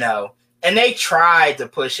and they tried to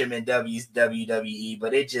push him in WWE,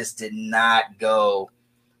 but it just did not go.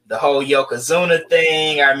 The whole Yokozuna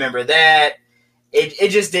thing, I remember that. It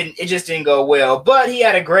just didn't go well. But he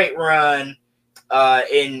had a great run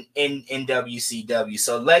in WCW.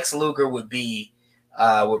 So Lex Luger would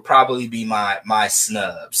probably be my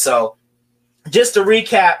snub. So just to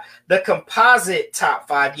recap, the composite top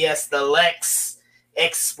 5, yes, the Lex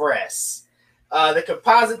Express. The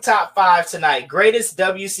composite top 5 tonight, greatest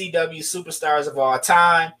WCW superstars of all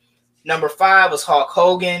time. Number 5 was Hulk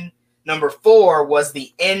Hogan. Number 4 was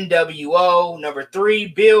the NWO. Number 3,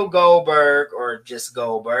 Bill Goldberg, or just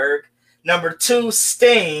Goldberg. Number 2,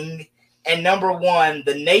 Sting. And number 1,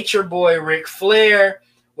 the Nature Boy Ric Flair,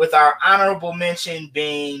 with our honorable mention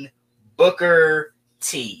being Booker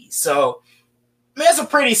T. So, it's a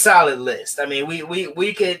pretty solid list. I mean, we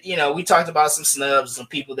could, we talked about some snubs, some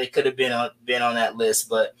people that could have been on that list,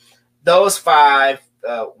 but those 5,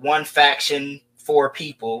 one faction, 4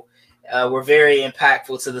 people, were very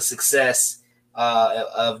impactful to the success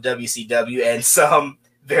of WCW, and some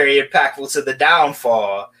very impactful to the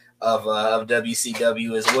downfall of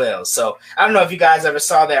WCW as well. So I don't know if you guys ever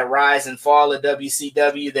saw that rise and fall of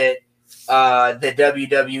WCW that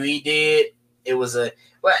WWE did. It was and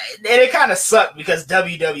it kind of sucked because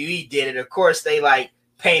WWE did it. Of course, they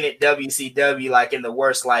painted WCW in the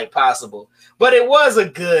worst light possible, but it was a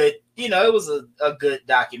good, it was a good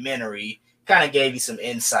documentary. Kind of gave you some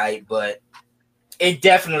insight, but it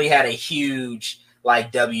definitely had a huge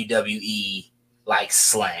WWE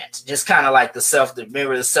slant. Just kind of like the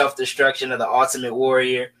self-destruction of the Ultimate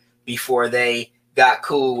Warrior before they got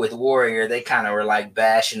cool with Warrior. They kind of were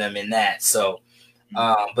bashing them in that. So,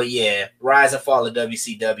 but yeah, rise and fall of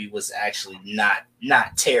WCW was actually not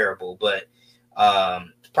terrible, but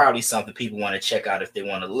probably something people want to check out if they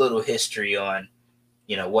want a little history on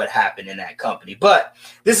what happened in that company. But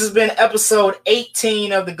this has been episode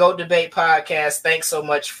 18 of the GOAT Debate podcast. Thanks so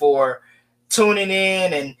much for tuning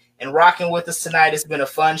in and rocking with us tonight. It's been a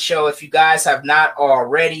fun show. If you guys have not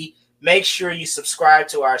already, make sure you subscribe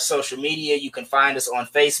to our social media. You can find us on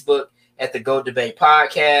Facebook at the GOAT Debate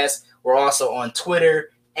podcast. We're also on Twitter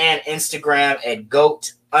and Instagram at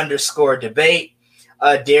GOAT_debate.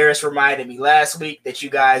 Darius reminded me last week that you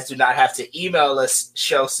guys do not have to email us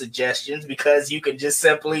show suggestions because you can just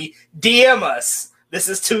simply DM us. This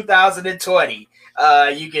is 2020.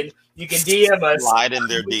 You can DM us. Slide in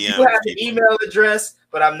their DMs. You have an email address,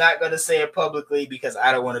 but I'm not going to say it publicly because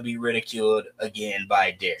I don't want to be ridiculed again by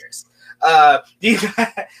Darius. Do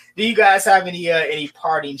you guys have any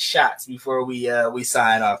parting shots before we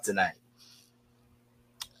sign off tonight?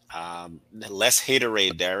 Less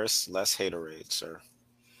haterade, Darius. Less haterade, sir.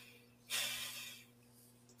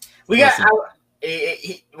 We got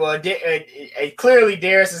clearly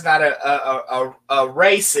Darius is not a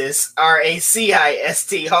racist.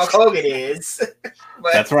 RACIST. Hulk Hogan is.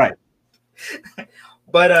 But, that's right.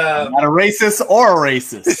 But I'm not a racist or a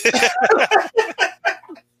racist.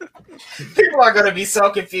 People are going to be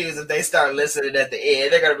so confused if they start listening at the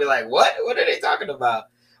end. They're going to be like, "What? What are they talking about?"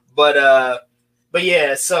 But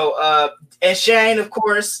yeah. So and Shane, of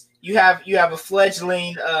course, you have a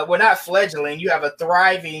fledgling. Well, not fledgling. You have a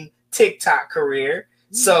thriving TikTok career.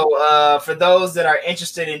 So for those that are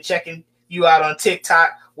interested in checking you out on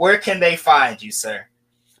TikTok, where can they find you, sir?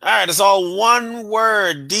 All right, it's all one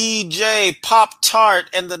word, DJ Pop Tart,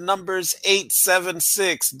 and the number's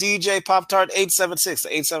 876. DJ Pop Tart 876. The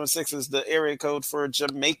 876 is the area code for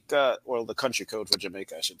Jamaica, or the country code for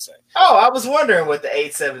Jamaica, I should say. Oh, I was wondering what the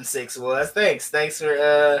 876 was. Thanks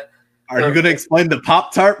for Are you going to explain the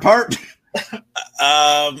Pop Tart part?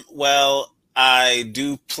 Well, I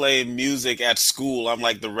do play music at school. I'm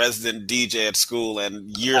like the resident DJ at school,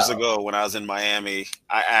 and years ago when I was in Miami,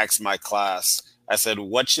 I asked my class, I said,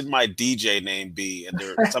 "What should my DJ name be?" And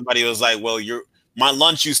somebody was like, "Well, my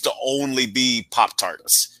lunch used to only be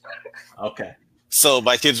Pop-Tarts." Okay. So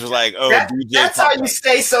my kids were like, "Oh, DJ that's Pop-Tarts." How you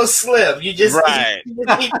stay so slim. You just right. You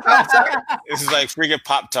just eat Pop-Tarts. This is like freaking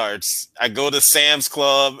Pop-Tarts. I go to Sam's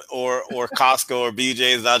Club or Costco or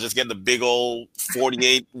BJ's, and I'll just get the big old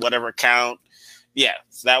 48 whatever count. Yeah,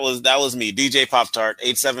 so that was me. DJ Pop-Tart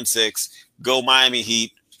 876. Go Miami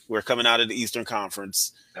Heat. We're coming out of the Eastern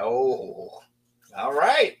Conference. Oh. All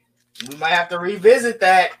right, we might have to revisit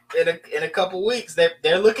that in a couple weeks.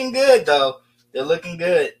 They're looking good though. They're looking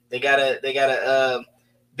good. They got a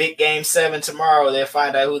big game 7 tomorrow. They'll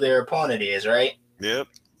find out who their opponent is. Right. Yep.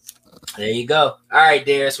 There you go. All right,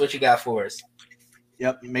 Darius, what you got for us?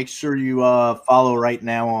 Yep. Make sure you follow right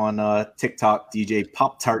now on TikTok, DJ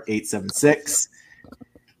Pop Tart 876.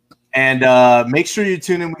 And make sure you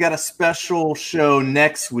tune in. We got a special show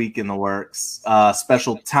next week in the works.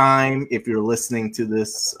 Special time if you're listening to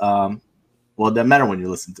this. Well, it doesn't matter when you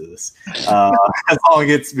listen to this. As long as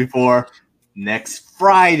it's before next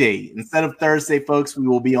Friday. Instead of Thursday, folks, we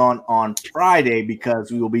will be on Friday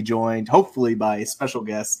because we will be joined, hopefully, by a special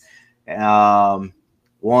guest.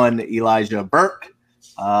 One, Elijah Burke,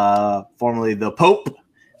 formerly the Pope.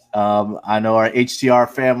 I know our HTR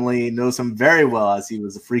family knows him very well as he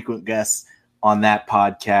was a frequent guest on that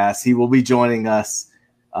podcast. He will be joining us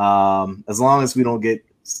as long as we don't get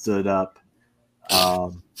stood up.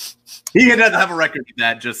 He doesn't have a record with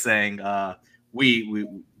that. Just saying,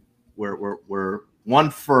 we're 1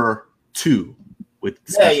 for 2 with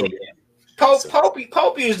special.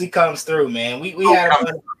 Pope usually comes through, man. We had him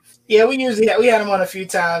on, we had him on a few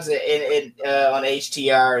times on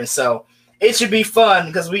HTR, and so it should be fun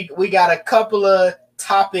because we got a couple of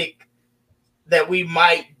topic that we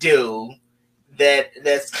might do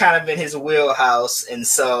that's kind of in his wheelhouse, and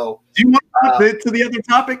so do you want to flip to the other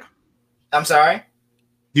topic? I'm sorry.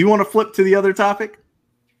 Do you want to flip to the other topic?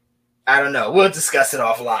 I don't know. We'll discuss it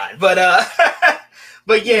offline. But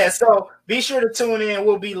but yeah, so be sure to tune in.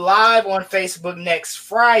 We'll be live on Facebook next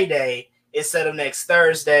Friday instead of next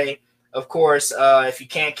Thursday. Of course, if you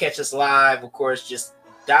can't catch us live, of course, just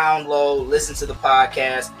download, listen to the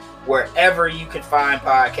podcast. Wherever you can find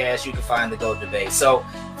podcasts, you can find the GOAT Debate. So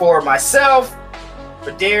for myself,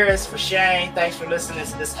 for Darius, for Shane, thanks for listening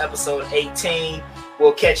to this episode 18.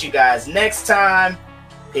 We'll catch you guys next time.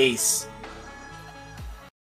 Peace.